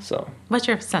 Yeah. So What's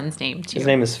your son's name, too? his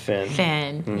name is Finn.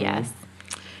 Finn, yes.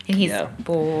 And he's Yeah.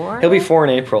 4? He'll be 4 in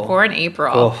April. 4 in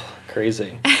April. Oh,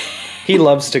 crazy. He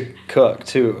loves to cook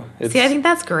too. See, I think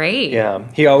that's great. Yeah,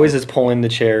 he always is pulling the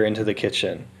chair into the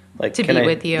kitchen, like To can be I,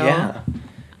 with you. Yeah,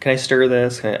 can I stir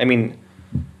this?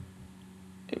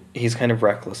 He's kind of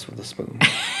reckless with a spoon.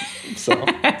 So,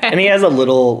 and he has a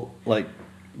little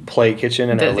play kitchen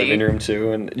in our Does he? living room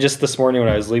too. And just this morning when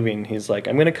I was leaving, he's like,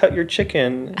 "I'm gonna cut your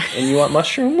chicken, and you want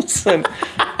mushrooms?" And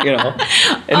and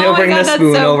he'll my bring God, the that's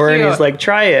spoon so over, and cute. he's like,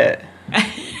 "Try it."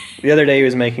 The other day he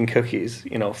was making cookies,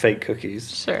 fake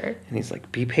cookies. Sure. And he's like,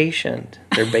 "Be patient.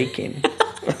 They're baking."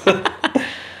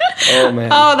 Oh man.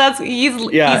 Oh, he's It's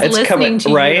listening coming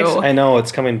to right. you. I know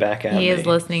it's coming back at me. He is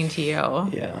listening to you.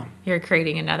 Yeah. You're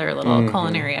creating another little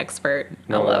culinary expert.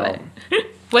 I No, love well. it.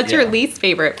 What's your Yeah. least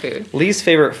favorite food? Least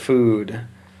favorite food.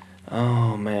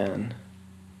 Oh man.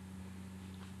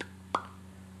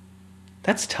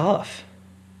 That's tough.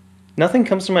 Nothing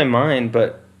comes to my mind,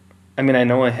 but I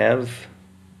know I have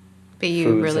But you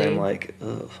foods really that I'm like,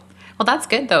 ugh. Well, that's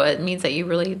good though. It means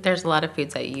that there's a lot of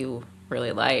foods that you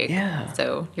really like. Yeah.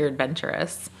 So you're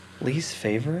adventurous. Least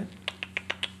favorite?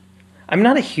 I'm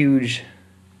not a huge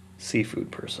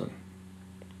seafood person.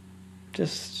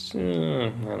 Just, I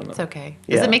don't know. It's okay.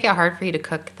 Does Yeah. it make it hard for you to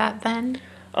cook that then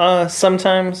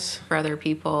Sometimes. for other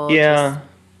people? Yeah.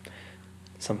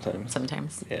 Sometimes. Just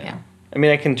sometimes. Yeah.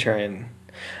 I can try and.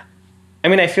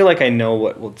 I feel like I know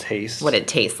what will taste. What it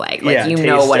tastes like. Yeah, you taste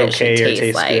know what it okay should or taste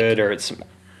tastes like. good, or it's,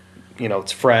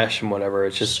 it's fresh and whatever.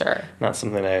 It's just Sure. not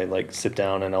something I sit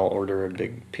down and I'll order a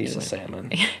big piece of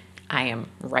salmon. I am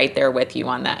right there with you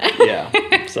on that.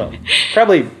 Yeah. So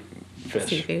probably fish.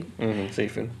 Seafood.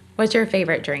 Seafood. What's your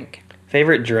favorite drink?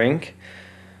 Favorite drink?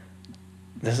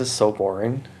 This is so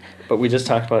boring, but we just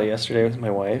talked about it yesterday with my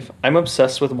wife. I'm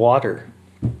obsessed with water.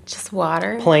 Just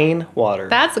water? Plain water.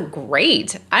 That's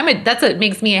great. That's what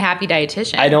makes me a happy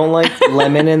dietitian. I don't like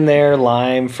lemon in there,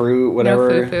 lime, fruit,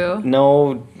 whatever. foo-foo?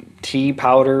 No tea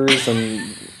powders and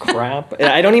crap.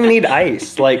 I don't even need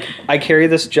ice. I carry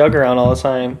this jug around all the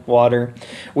time, water.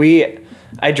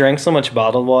 I drank so much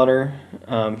bottled water,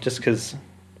 just because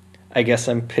I guess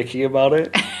I'm picky about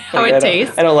it. How it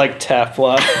tastes? I don't like tap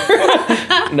water.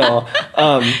 No.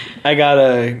 I got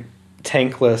a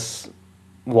tankless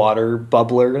water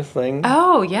bubbler thing.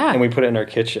 Oh, yeah. And we put it in our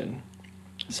kitchen.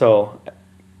 So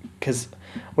because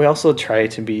we also try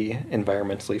to be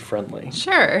environmentally friendly.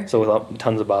 Sure. So without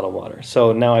tons of bottled water.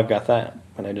 So now I've got that,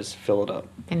 and I just fill it up.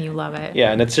 And you love it.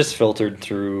 Yeah, and it's just filtered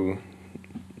through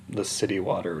the city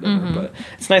water or whatever. But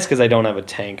it's nice because I don't have a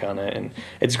tank on it, and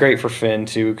it's great for Finn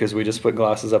too because we just put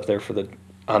glasses up there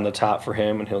on the top for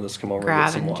him, and he'll just come over and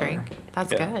get some water. Grab and drink.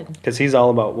 That's good. Because he's all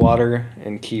about water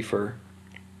and kefir.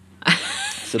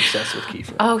 He's obsessed with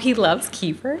kefir. Oh, he loves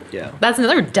kefir? Yeah. That's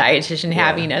another dietitian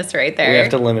happiness right there. We have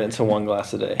to limit it to 1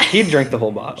 glass a day. He'd drink the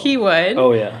whole bottle. He would?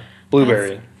 Oh, yeah.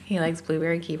 Blueberry. He likes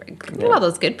blueberry kefir. Think of all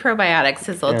those good probiotics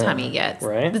his little tummy gets.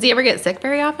 Right? Does he ever get sick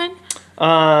very often?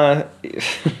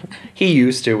 He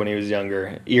used to when he was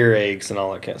younger. Earaches and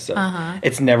all that kind of stuff.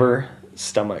 It's never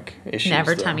stomach issues.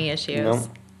 Never though. tummy issues. No.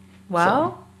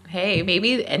 Well, hey,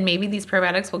 maybe these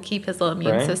probiotics will keep his little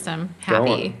immune system happy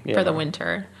Going. Yeah. for the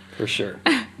winter. For sure.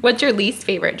 What's your least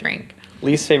favorite drink?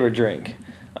 Least favorite drink?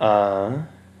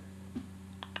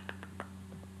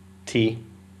 Tea.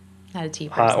 Not a tea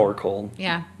person. Hot or cold.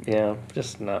 Yeah. Yeah,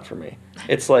 just not for me.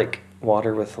 It's like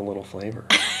water with a little flavor.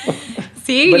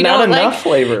 See, But you not don't enough like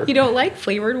flavor. You don't like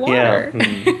flavored water.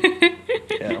 Yeah.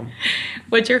 Yeah.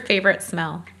 What's your favorite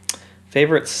smell?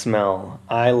 Favorite smell?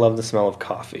 I love the smell of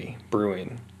coffee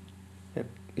brewing.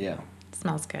 Yeah.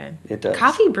 Smells good. It does.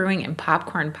 Coffee brewing and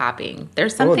popcorn popping.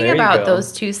 There's something there you about go.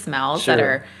 those two smells that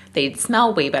Sure. they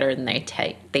smell way better than they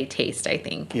taste, I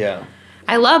think. Yeah.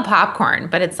 I love popcorn,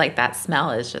 but it's like that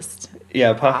smell is just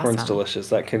Yeah, popcorn's Awesome. delicious.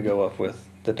 That could go up with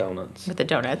the donuts. with the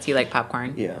donuts. You like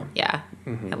popcorn? Yeah. Yeah.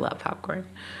 I love popcorn.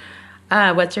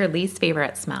 What's your least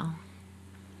favorite smell?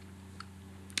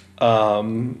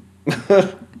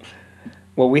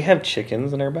 Well, we have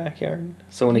chickens in our backyard,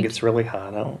 so when it gets really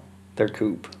hot out, their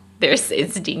coop. It's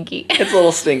stinky. It's a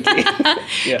little stinky.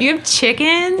 Yeah. You have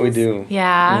chickens? We do.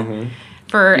 Yeah.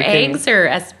 For You can- eggs or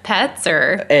as pets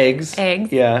or Eggs.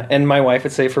 Eggs. Yeah, and my wife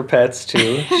would say for pets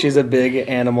too. She's a big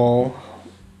animal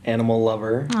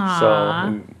lover.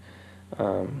 Aw. So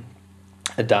we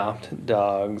adopt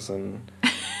dogs, and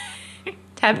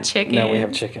have chickens. now we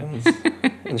have chickens.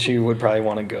 And she would probably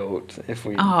want a goat if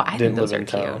we Oh, I think didn't those live are in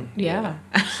cute. town. Yeah.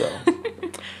 So,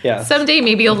 yeah. Someday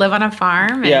maybe you'll live on a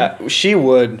farm. And Yeah, she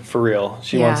would, for real.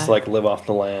 She wants Yeah. to, like, live off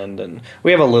the land. And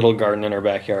we have a little garden in our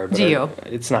backyard. But Do you?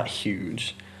 It's not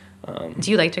huge.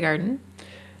 Do you like to garden?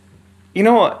 You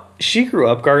know what? She grew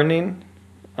up gardening.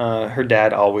 Her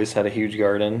dad always had a huge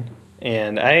garden.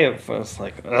 And I was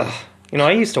like, ugh. You know,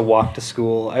 I used to walk to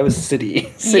school. I was city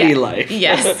Yeah. life.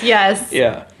 Yes.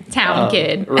 Yeah. Town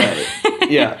kid. Right.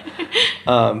 Yeah.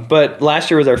 But last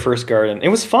year was our first garden. It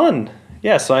was fun.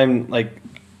 Yeah, so I'm like,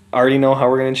 already know how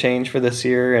we're going to change for this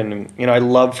year. And, you know, I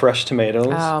love fresh tomatoes.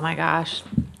 Oh my gosh.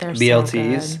 They're so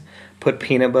BLTs. good. Put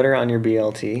peanut butter on your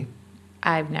BLT.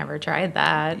 I've never tried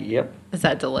that. Yep. Is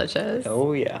that delicious?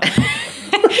 Oh, yeah.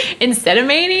 Instead of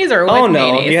mayonnaise or with Oh, no.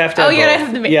 mayonnaise? You have to Oh, have you gotta both.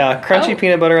 have the mayonnaise. Yeah, crunchy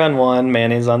peanut butter on one,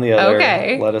 mayonnaise on the other.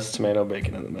 Okay. Lettuce, tomato,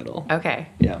 bacon in the middle. Okay.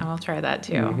 Yeah. I'll try that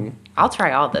too. I'll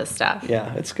try all this stuff.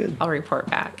 Yeah, it's good. I'll report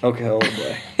back. Okay, oh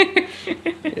boy.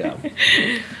 Yeah.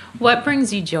 What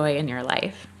brings you joy in your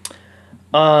life?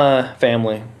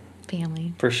 Family,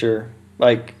 Family. for sure.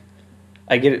 Like,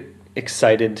 I get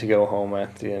excited to go home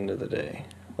at the end of the day.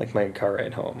 Like my car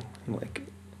ride home. I'm like,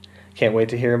 can't wait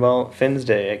to hear about Finn's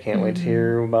day. I can't wait to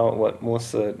hear about what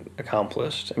Melissa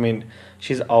accomplished. I mean,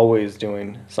 she's always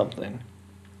doing something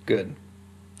good.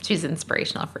 She's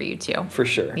inspirational for you too. For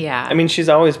sure. Yeah. I mean, she's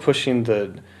always pushing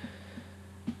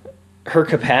her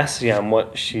capacity on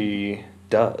what she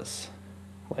does.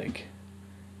 Like,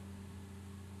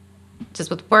 Just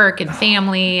with work and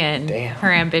family and Damn.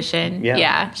 her ambition.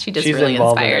 Yeah. She just She's really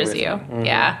involved in inspires you. everything. Mhm.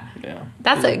 Yeah. yeah.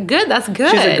 That's good. That's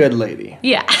good. She's a good lady.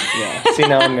 Yeah. Yeah. See,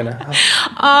 now I'm gonna.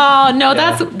 Oh no,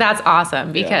 Yeah. that's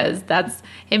awesome because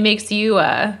it makes you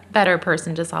a better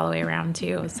person just all the way around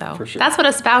too. So For sure. that's what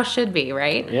a spouse should be,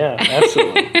 right? Yeah,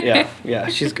 absolutely. Yeah,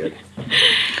 she's good.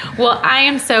 Well, I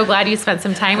am so glad you spent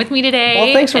some time with me today.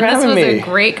 Well, thanks for and having this was me. a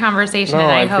great conversation, No,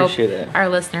 and I I hope appreciate it. our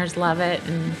listeners love it.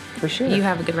 And For sure. you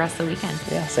have a good rest of the weekend.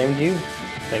 Yeah, same to you.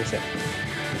 Thanks.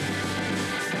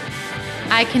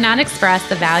 I cannot express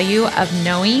the value of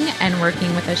knowing and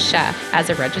working with a chef as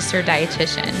a registered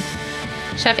dietitian.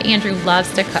 Chef Andrew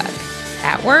loves to cook,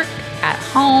 at work, at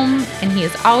home, and he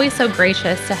is always so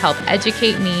gracious to help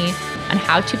educate me on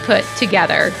how to put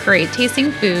together great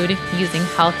tasting food using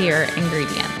healthier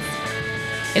ingredients.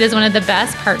 It is one of the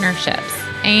best partnerships,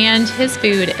 and his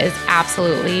food is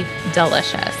absolutely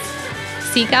delicious.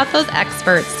 Seek out those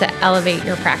experts to elevate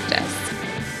your practice.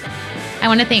 I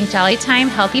want to thank Jolly Time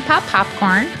Healthy Pop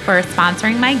Popcorn for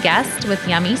sponsoring my guest with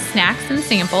yummy snacks and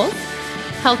samples.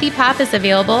 Healthy Pop is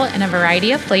available in a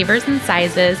variety of flavors and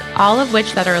sizes, all of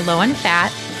which that are low in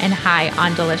fat and high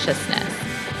on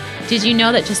deliciousness. Did you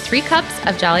know that just 3 cups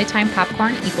of Jolly Time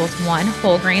popcorn equals 1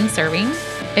 whole grain serving?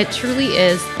 It truly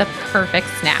is the perfect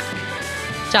snack.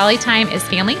 Jolly Time is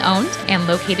family owned and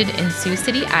located in Sioux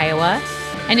City, Iowa.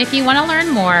 And if you want to learn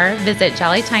more, visit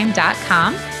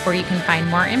jollytime.com where you can find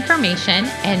more information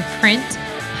and print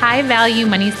high-value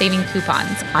money-saving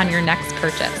coupons on your next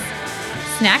purchase.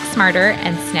 Snack smarter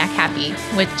and snack happy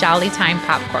with Jolly Time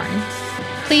popcorn.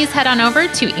 Please head on over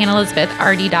to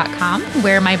AnnElizabethRD.com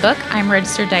where my book, I'm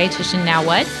Registered Dietitian Now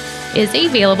What, is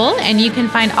available, and you can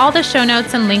find all the show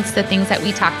notes and links to things that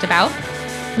we talked about.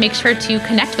 Make sure to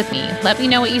connect with me. Let me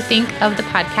know what you think of the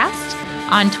podcast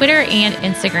on Twitter and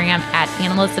Instagram at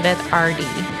AnnElizabethRD.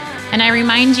 And I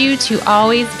remind you to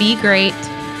always be great,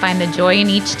 find the joy in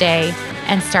each day,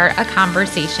 and start a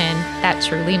conversation that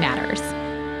truly matters.